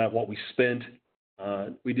slide about what we spent.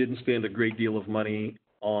 We didn't spend a great deal of money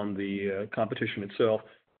on the competition itself,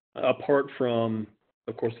 apart from,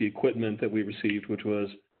 of course, the equipment that we received, which was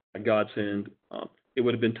a godsend. It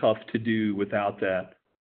would have been tough to do without that.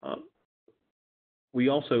 We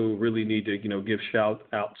also really need to, give shout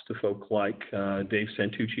outs to folk like Dave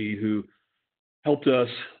Santucci, who helped us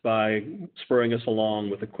by spurring us along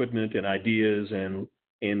with equipment and ideas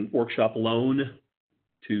and workshop loan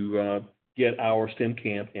to get our STEM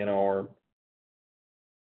camp and our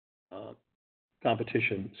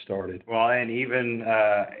competition started. Well, and even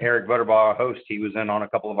Eric Butterbaugh, our host, he was in on a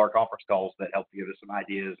couple of our conference calls that helped give us some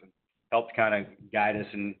ideas and helped kind of guide us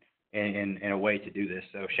in a way to do this.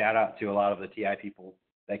 So shout out to a lot of the TI people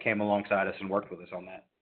that came alongside us and worked with us on that.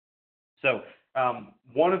 So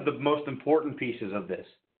one of the most important pieces of this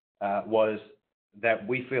was that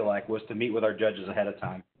we feel like was to meet with our judges ahead of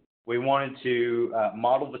time. We wanted to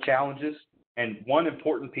model the challenges. And one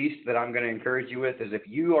important piece that I'm going to encourage you with is if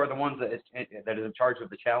you are the ones that is in charge of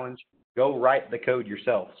the challenge, go write the code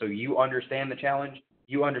yourself. So you understand the challenge,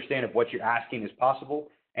 you understand if what you're asking is possible,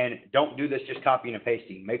 and don't do this just copying and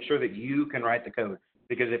pasting. Make sure that you can write the code,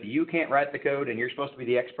 because if you can't write the code and you're supposed to be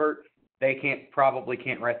the expert, they probably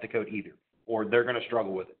can't write the code either, or they're going to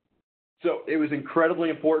struggle with it. So it was incredibly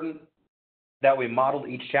important that we modeled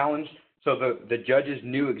each challenge so the judges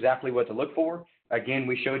knew exactly what to look for. Again,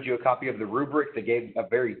 we showed you a copy of the rubric that gave a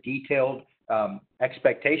very detailed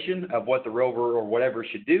expectation of what the rover or whatever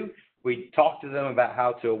should do. We talked to them about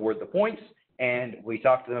how to award the points, and we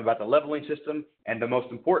talked to them about the leveling system. And the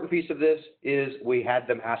most important piece of this is we had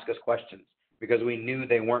them ask us questions because we knew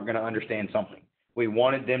they weren't going to understand something. We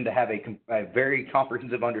wanted them to have a very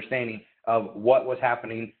comprehensive understanding of what was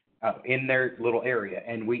happening in their little area.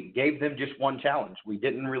 And we gave them just one challenge. We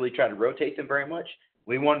didn't really try to rotate them very much.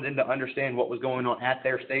 We wanted them to understand what was going on at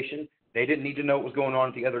their station. They didn't need to know what was going on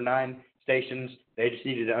at the other 9 stations. They just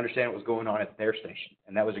needed to understand what was going on at their station.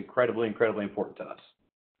 And that was incredibly, incredibly important to us.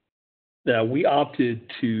 Now, we opted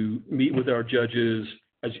to meet with our judges.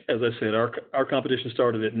 As I said, our competition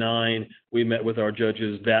started at 9. We met with our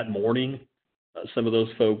judges that morning. Some of those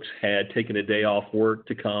folks had taken a day off work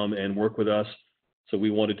to come and work with us, so we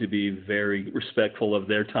wanted to be very respectful of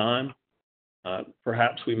their time.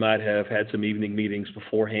 Perhaps we might have had some evening meetings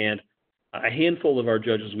beforehand. A handful of our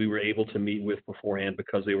judges we were able to meet with beforehand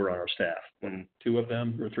because they were on our staff. Mm-hmm. 2 of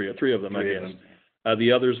them, or 3 of them, I guess. Of them.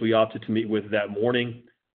 The others we opted to meet with that morning,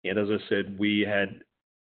 and as I said, we had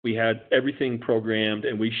everything programmed,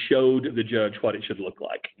 and we showed the judge what it should look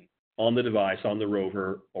like on the device, on the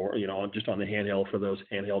rover, or just on the handheld for those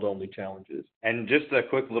handheld only challenges. And just a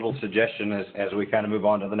quick little suggestion as we kind of move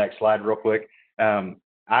on to the next slide real quick.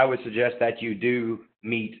 I would suggest that you do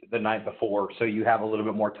meet the night before so you have a little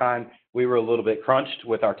bit more time. We were a little bit crunched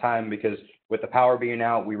with our time because with the power being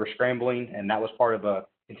out, we were scrambling, and that was part of a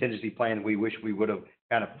contingency plan we wish we would have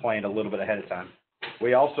kind of planned a little bit ahead of time.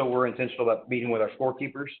 We also were intentional about meeting with our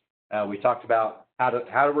scorekeepers. We talked about how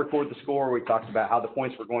to record the score. We talked about how the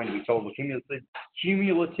points were going to be totaled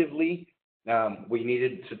cumulatively. We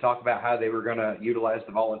needed to talk about how they were going to utilize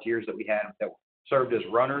the volunteers that we had that served as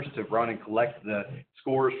runners to run and collect the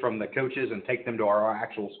scores from the coaches and take them to our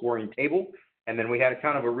actual scoring table. And then we had a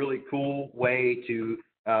kind of a really cool way to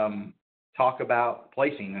talk about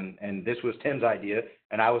placing. And this was Tim's idea,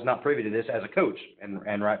 and I was not privy to this as a coach,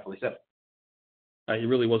 and rightfully so. It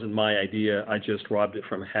really wasn't my idea. I just robbed it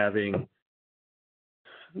from having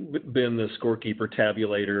been the scorekeeper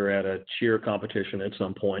tabulator at a cheer competition at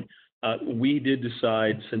some point. We did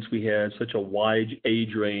decide, since we had such a wide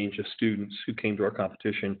age range of students who came to our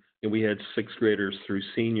competition, and we had 6th graders through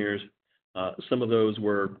seniors, some of those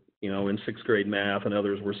were, in 6th grade math, and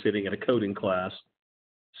others were sitting in a coding class.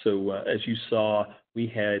 So as you saw, we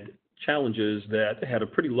had challenges that had a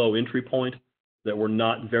pretty low entry point that were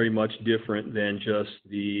not very much different than just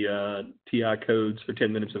the TI codes or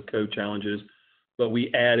 10 minutes of code challenges, but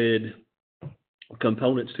we added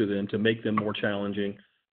components to them to make them more challenging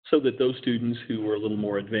so that those students who were a little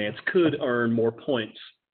more advanced could earn more points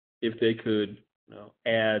if they could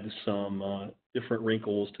add some different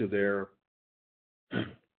wrinkles to their,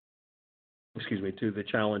 to the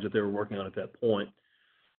challenge that they were working on at that point.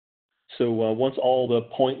 So once all the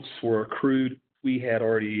points were accrued, we had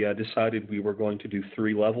already decided we were going to do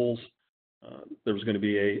 3 levels. There was going to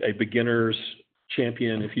be a beginner's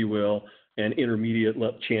champion, if you will, an intermediate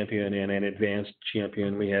champion, and an advanced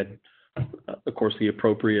champion. We had, of course, the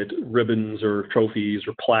appropriate ribbons or trophies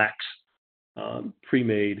or plaques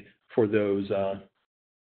pre-made for those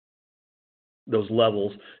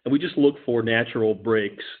levels. And we just looked for natural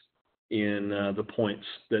breaks in the points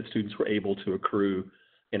that students were able to accrue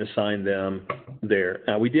and assign them there.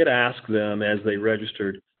 Now, we did ask them as they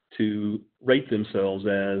registered to rate themselves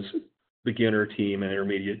as beginner team, an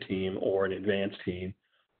intermediate team, or an advanced team,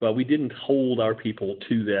 but we didn't hold our people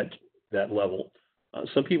to that level.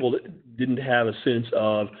 Some people didn't have a sense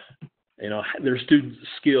of, their student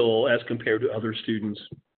skill as compared to other students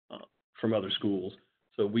from other schools.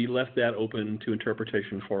 So we left that open to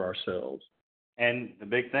interpretation for ourselves. And the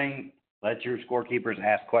big thing, let your scorekeepers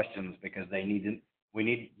ask questions, because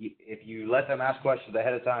if you let them ask questions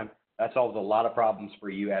ahead of time, that solves a lot of problems for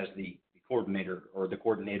you as the coordinator or the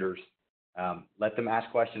coordinators. Let them ask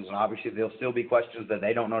questions, and obviously there'll still be questions that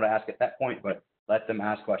they don't know to ask at that point, but let them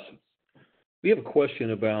ask questions. We have a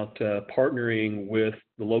question about partnering with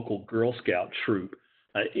the local Girl Scout troop.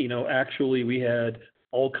 Actually, we had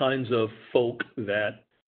all kinds of folk that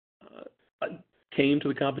came to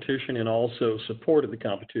the competition and also supported the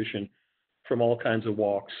competition from all kinds of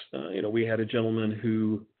walks. We had a gentleman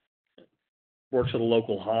who works at a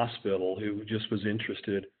local hospital who just was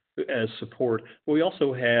interested as support. But we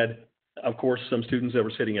also had, of course, some students that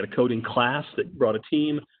were sitting at a coding class that brought a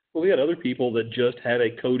team. But we had other people that just had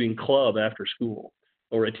a coding club after school,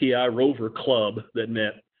 or a TI Rover club that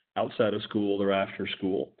met outside of school or after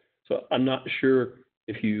school. So I'm not sure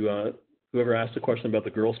if you, whoever asked the question about the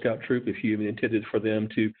Girl Scout troop, if you intended for them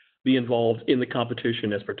to be involved in the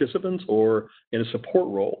competition as participants or in a support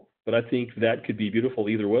role. But I think that could be beautiful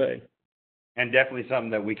either way. And definitely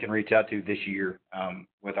something that we can reach out to this year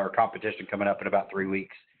with our competition coming up in about 3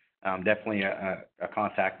 weeks. Definitely a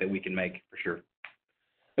contact that we can make for sure.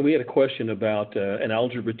 And we had a question about an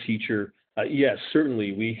algebra teacher. Yes,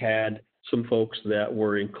 certainly we had some folks that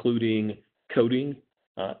were including coding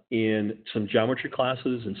in some geometry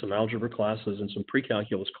classes and some algebra classes and some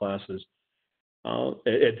pre-calculus classes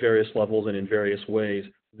at various levels and in various ways.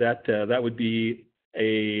 That would be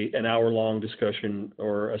an hour-long discussion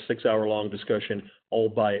or a 6-hour-long discussion all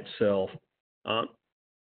by itself. I'm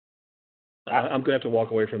going to have to walk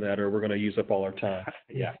away from that, or we're going to use up all our time.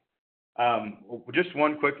 Yeah. Just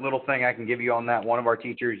one quick little thing I can give you on that. One of our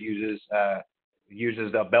teachers uses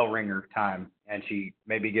a bell ringer time, and she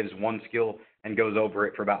maybe gives one skill and goes over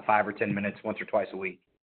it for about 5 or 10 minutes once or twice a week.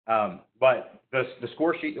 But the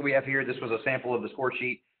score sheet that we have here, this was a sample of the score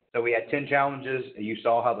sheet. So we had 10 challenges. You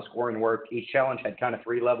saw how the scoring worked. Each challenge had kind of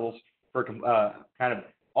 3 levels for kind of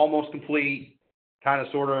almost complete, kind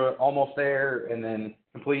of sort of almost there, and then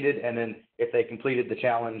completed. And then if they completed the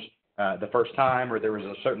challenge the first time, or there was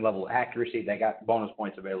a certain level of accuracy, they got bonus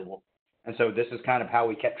points available. And so this is kind of how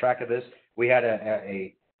we kept track of this. We had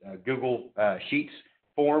a Google Sheets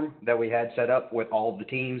form that we had set up with all of the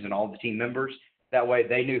teams and all of the team members. That way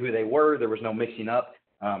they knew who they were. There was no mixing up.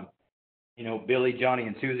 Billy, Johnny,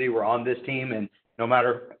 and Susie were on this team, and no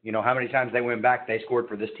matter, how many times they went back, they scored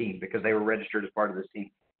for this team because they were registered as part of this team.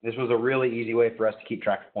 This was a really easy way for us to keep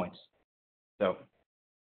track of points. So.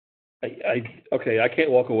 Okay, I can't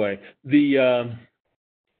walk away. The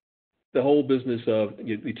whole business of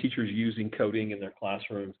the teachers using coding in their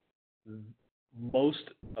classrooms, most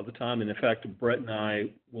of the time, and in fact, Brett and I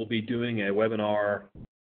will be doing a webinar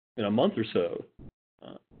in a month or so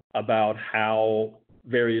about how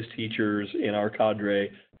various teachers in our cadre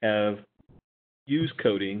have used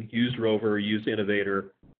coding, used Rover, used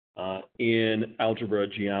Innovator in algebra,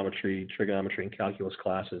 geometry, trigonometry, and calculus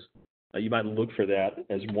classes. You might look for that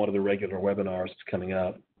as one of the regular webinars that's coming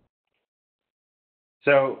up.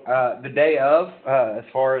 So the day of, as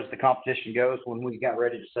far as the competition goes, when we got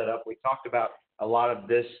ready to set up, we talked about a lot of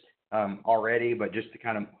this already, but just to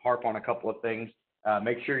kind of harp on a couple of things.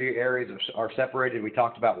 Make sure your areas are separated. We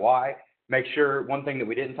talked about why. Make sure, one thing that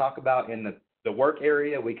we didn't talk about in the work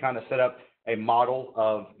area, we kind of set up a model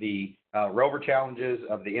of the Rover challenges,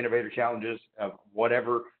 of the Innovator challenges, of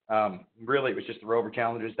whatever. Really, it was just the Rover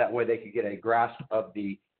challenges. That way they could get a grasp of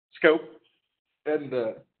the scope and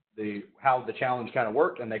how the challenge kind of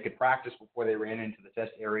worked, and they could practice before they ran into the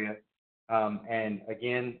test area. And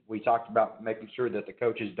again, we talked about making sure that the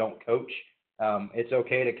coaches don't coach. It's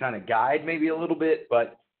okay to kind of guide maybe a little bit,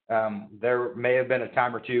 but there may have been a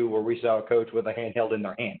time or two where we saw a coach with a handheld in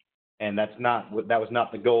their hand, and that was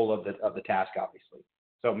not the goal of the task, obviously.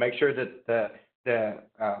 So make sure that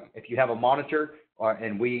if you have a monitor,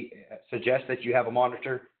 and we suggest that you have a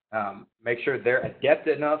monitor, make sure they're adept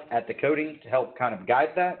enough at the coding to help kind of guide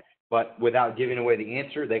that, but without giving away the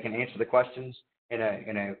answer. They can answer the questions in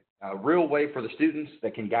a real way for the students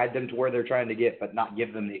that can guide them to where they're trying to get, but not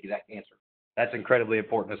give them the exact answer. That's incredibly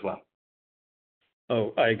important as well.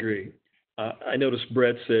 Oh, I agree. I noticed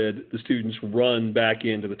Brett said the students run back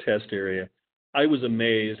into the test area. I was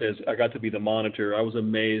amazed, as I got to be the monitor, I was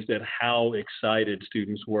amazed at how excited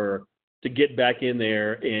students were to get back in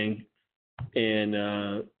there and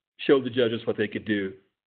show the judges what they could do.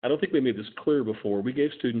 I don't think we made this clear before. We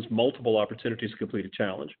gave students multiple opportunities to complete a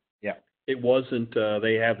challenge. Yeah. It wasn't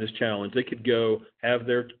they have this challenge. They could go have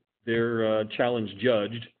their challenge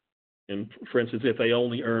judged. And for instance, if they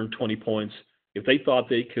only earned 20 points, if they thought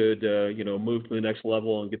they could move to the next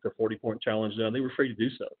level and get their 40-point challenge done, they were free to do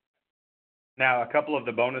so. Now, a couple of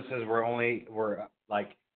the bonuses were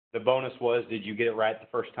like, the bonus was, did you get it right the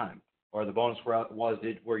first time? Or the bonus was,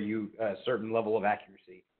 were you a certain level of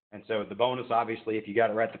accuracy? And so the bonus, obviously, if you got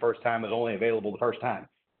it right the first time, is only available the first time.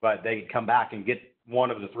 But they could come back and get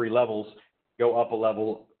one of the 3 levels, go up a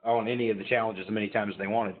level on any of the challenges as many times as they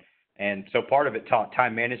wanted. And so part of it taught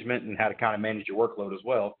time management and how to kind of manage your workload as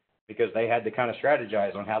well, because they had to kind of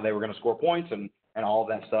strategize on how they were going to score points and all of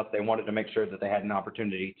that stuff. They wanted to make sure that they had an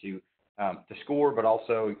opportunity to score, but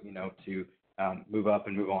also, to move up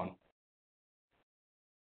and move on.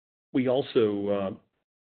 we also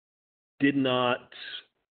did not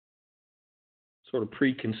sort of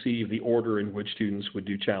preconceive the order in which students would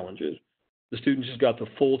do challenges. The students just got the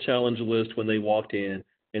full challenge list when they walked in,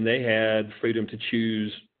 and they had freedom to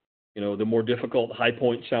choose, the more difficult high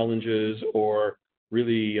point challenges or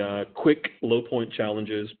really quick low point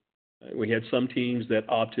challenges. We had some teams that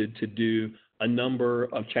opted to do a number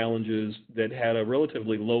of challenges that had a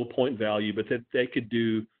relatively low point value, but that they could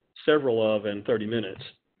do several of in 30 minutes.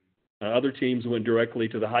 Other teams went directly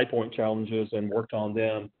to the high point challenges and worked on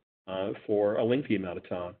them for a lengthy amount of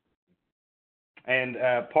time. And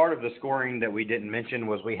part of the scoring that we didn't mention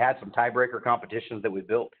was we had some tiebreaker competitions that we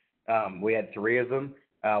built. We had 3 of them.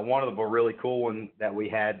 One of them, a really cool one that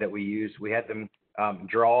we used, we had them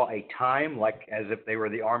draw a time like as if they were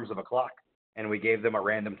the arms of a clock, and we gave them a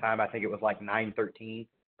random time. I think it was like 9:13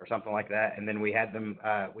 or something like that. And then we had them,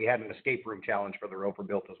 we had an escape room challenge for the Rover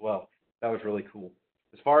built as well. That was really cool.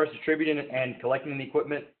 As far as distributing and collecting the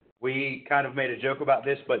equipment, we kind of made a joke about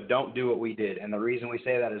this, but don't do what we did. And the reason we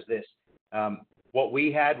say that is this. What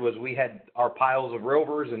we had our piles of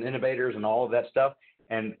Rovers and Innovators and all of that stuff.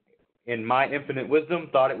 And in my infinite wisdom,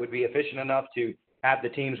 thought it would be efficient enough to have the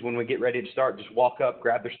teams, when we get ready to start, just walk up,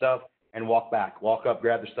 grab their stuff, and walk back. Walk up,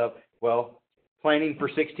 grab their stuff. Well, planning for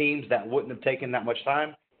 6 teams, that wouldn't have taken that much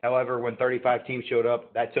time. However, when 35 teams showed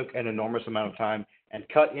up, that took an enormous amount of time and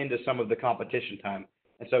cut into some of the competition time.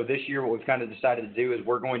 And so this year, what we've kind of decided to do is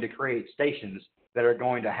we're going to create stations that are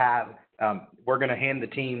going to have, we're going to hand the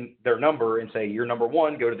team their number and say, you're number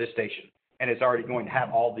 1, go to this station. And it's already going to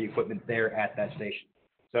have all the equipment there at that station.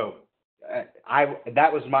 So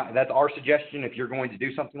that's our suggestion. If you're going to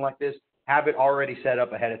do something like this, have it already set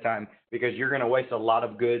up ahead of time, because you're going to waste a lot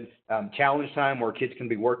of good challenge time where kids can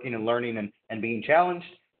be working and learning and being challenged.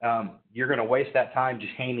 You're going to waste that time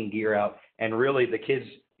just handing gear out. And really the kids,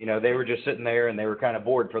 they were just sitting there and they were kind of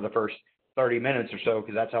bored for the first 30 minutes or so,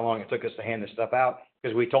 because that's how long it took us to hand this stuff out,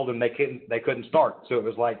 because we told them they couldn't start. So it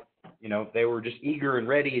was like, they were just eager and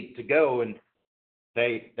ready to go, and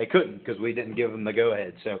they couldn't because we didn't give them the go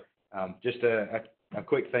ahead. So just a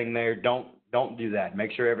quick thing there. Don't do that.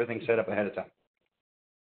 Make sure everything's set up ahead of time.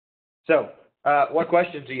 So what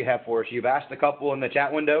questions do you have for us? You've asked a couple in the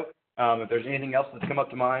chat window. If there's anything else that's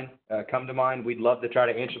come to mind, we'd love to try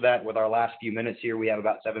to answer that with our last few minutes here. We have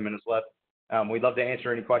about 7 minutes left. We'd love to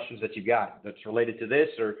answer any questions that you've got that's related to this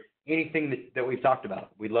or anything that we've talked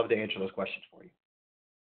about. We'd love to answer those questions for you.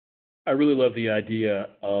 I really love the idea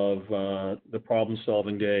of the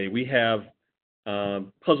problem-solving day. We have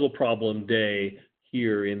puzzle problem day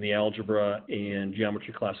here in the algebra and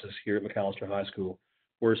geometry classes here at McAllister High School,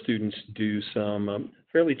 where students do some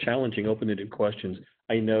fairly challenging open-ended questions.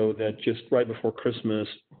 I know that just right before Christmas,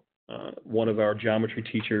 one of our geometry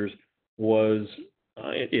teachers was,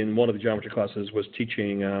 in one of the geometry classes, was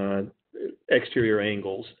teaching exterior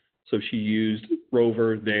angles. So she used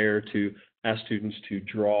Rover there to ask students to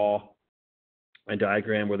draw a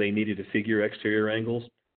diagram where they needed to figure exterior angles,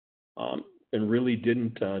 and really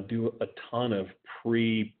didn't do a ton of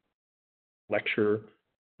pre-lecture,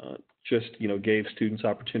 just gave students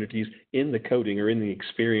opportunities in the coding or in the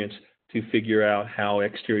experience to figure out how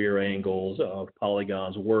exterior angles of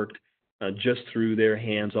polygons worked just through their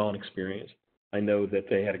hands-on experience. I know that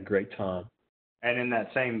they had a great time. And in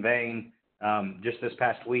that same vein, just this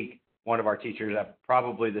past week, one of our teachers,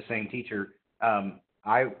 probably the same teacher,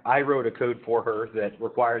 I wrote a code for her that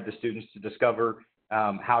required the students to discover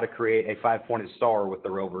how to create a 5-pointed star with the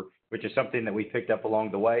Rover, which is something that we picked up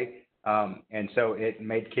along the way. And so it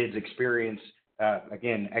made kids experience,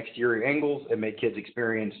 again, exterior angles. It made kids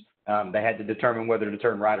experience, they had to determine whether to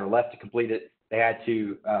turn right or left to complete it. They had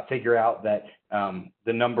to figure out that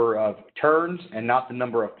the number of turns and not the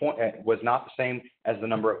number of points was not the same as the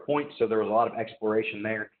number of points. So there was a lot of exploration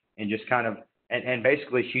there, and just kind of, and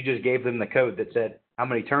basically she just gave them the code that said, how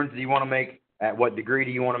many turns do you want to make? At what degree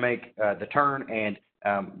do you want to make the turn? And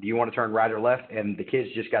do you want to turn right or left? And the kids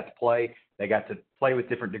just got to play. They got to play with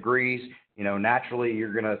different degrees. Naturally,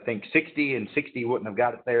 you're going to think 60, and 60 wouldn't have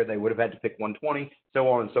got it there. They would have had to pick 120, so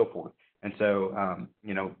on and so forth. And so,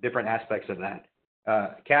 different aspects of that.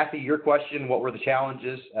 Kathy, your question, what were the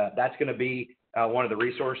challenges? That's going to be one of the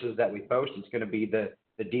resources that we post. It's going to be the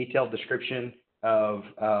detailed description of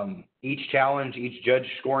each challenge, each judge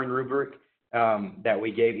scoring rubric that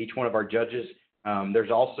we gave each one of our judges.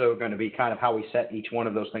 There's also going to be kind of how we set each one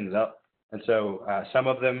of those things up. And so some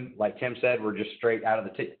of them, like Tim said, were just straight out of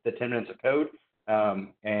the 10 minutes of code.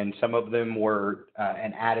 And some of them were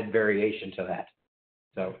an added variation to that.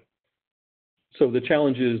 So the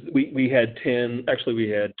challenges, we had 10, actually we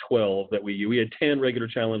had 12 that we had 10 regular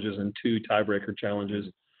challenges and 2 tiebreaker challenges.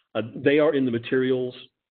 They are in the materials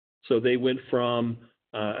So they went from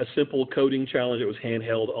a simple coding challenge that was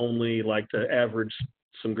handheld only, like to average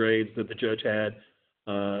some grades that the judge had,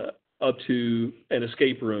 up to an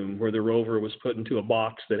escape room where the rover was put into a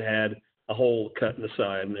box that had a hole cut in the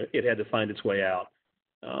side, and it had to find its way out.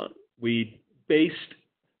 We based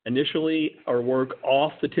initially our work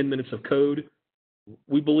off the 10 minutes of code.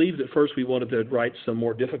 We believed at first we wanted to write some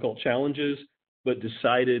more difficult challenges, but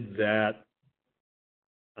decided that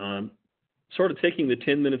sort of taking the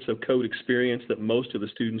 10 minutes of code experience that most of the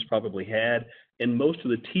students probably had and most of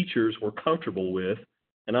the teachers were comfortable with,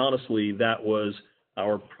 and honestly, that was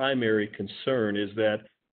our primary concern, is that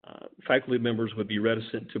faculty members would be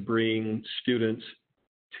reticent to bring students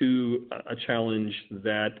to a challenge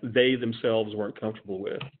that they themselves weren't comfortable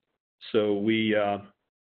with. So we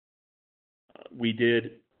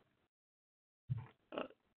did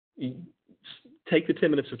take the 10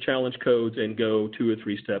 minutes of challenge codes and go 2 or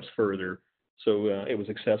 3 steps further, so it was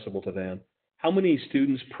accessible to them. How many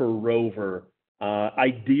students per rover?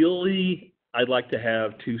 Ideally, I'd like to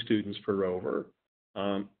have 2 students per rover.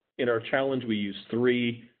 In our challenge, we use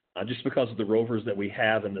 3. Just because of the rovers that we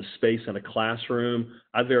have and the space in a classroom,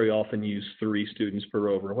 I very often use 3 students per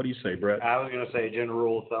rover. What do you say, Brett? I was going to say a general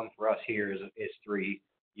rule of thumb for us here is 3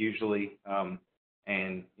 usually,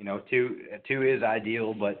 and 2 is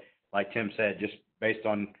ideal, but like Tim said, just based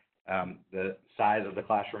on the size of the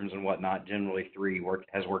classrooms and whatnot, generally 3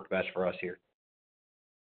 has worked best for us here.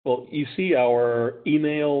 Well, you see our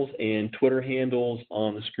emails and Twitter handles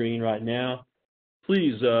on the screen right now.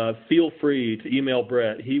 Please feel free to email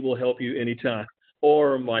Brett. He will help you anytime,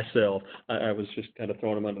 or myself. I was just kind of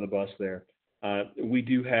throwing him under the bus there. We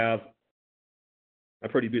do have a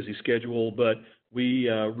pretty busy schedule, but we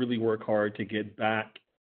really work hard to get back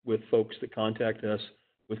with folks that contact us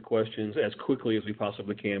with questions as quickly as we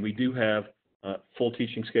possibly can. We do have full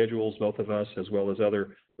teaching schedules, both of us, as well as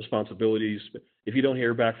other responsibilities. If you don't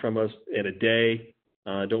hear back from us in a day,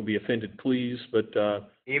 don't be offended, please. But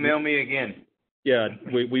email me again. Yeah,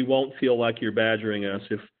 we won't feel like you're badgering us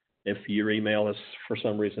if your email has, for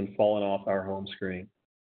some reason, fallen off our home screen.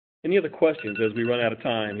 Any other questions as we run out of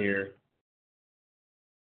time here?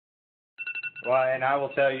 Well, and I will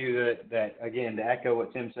tell you that again, to echo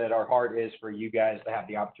what Tim said, our heart is for you guys to have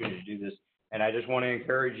the opportunity to do this. And I just want to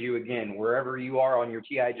encourage you again, wherever you are on your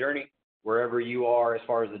TI journey, wherever you are as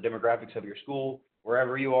far as the demographics of your school,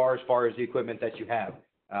 wherever you are as far as the equipment that you have.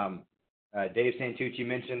 Dave Santucci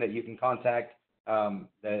mentioned that you can contact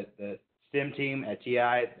the STEM team at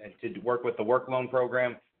TI to work with the work loan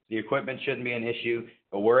program. The equipment shouldn't be an issue,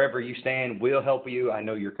 but wherever you stand, we'll help you. I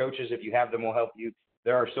know your coaches, if you have them, will help you.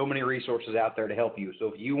 There are so many resources out there to help you. So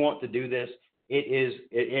if you want to do this, it is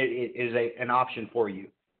an option for you.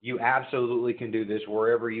 You absolutely can do this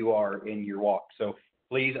wherever you are in your walk. So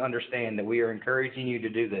please understand that we are encouraging you to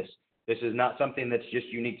do this. This is not something that's just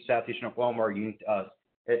unique to Southeastern Oklahoma or unique to us.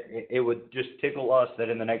 It would just tickle us that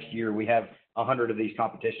in the next year we have 100 of these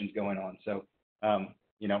competitions going on. So,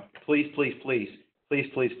 please,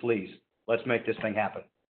 let's make this thing happen.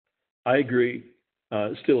 I agree.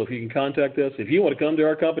 Still, if you can contact us, if you want to come to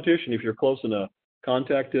our competition, if you're close enough,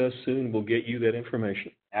 contact us soon. We'll get you that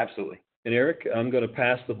information. Absolutely. And Eric, I'm going to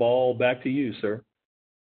pass the ball back to you, sir.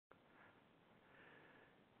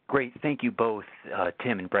 Great. Thank you both,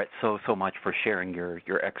 Tim and Brett, so much for sharing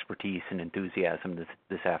your expertise and enthusiasm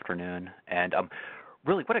this afternoon. And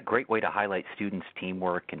really, what a great way to highlight students'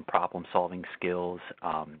 teamwork and problem-solving skills.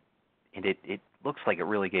 And it looks like it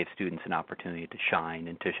really gave students an opportunity to shine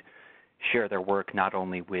and to share their work not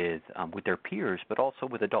only with their peers, but also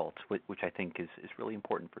with adults, which I think is really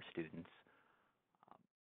important for students.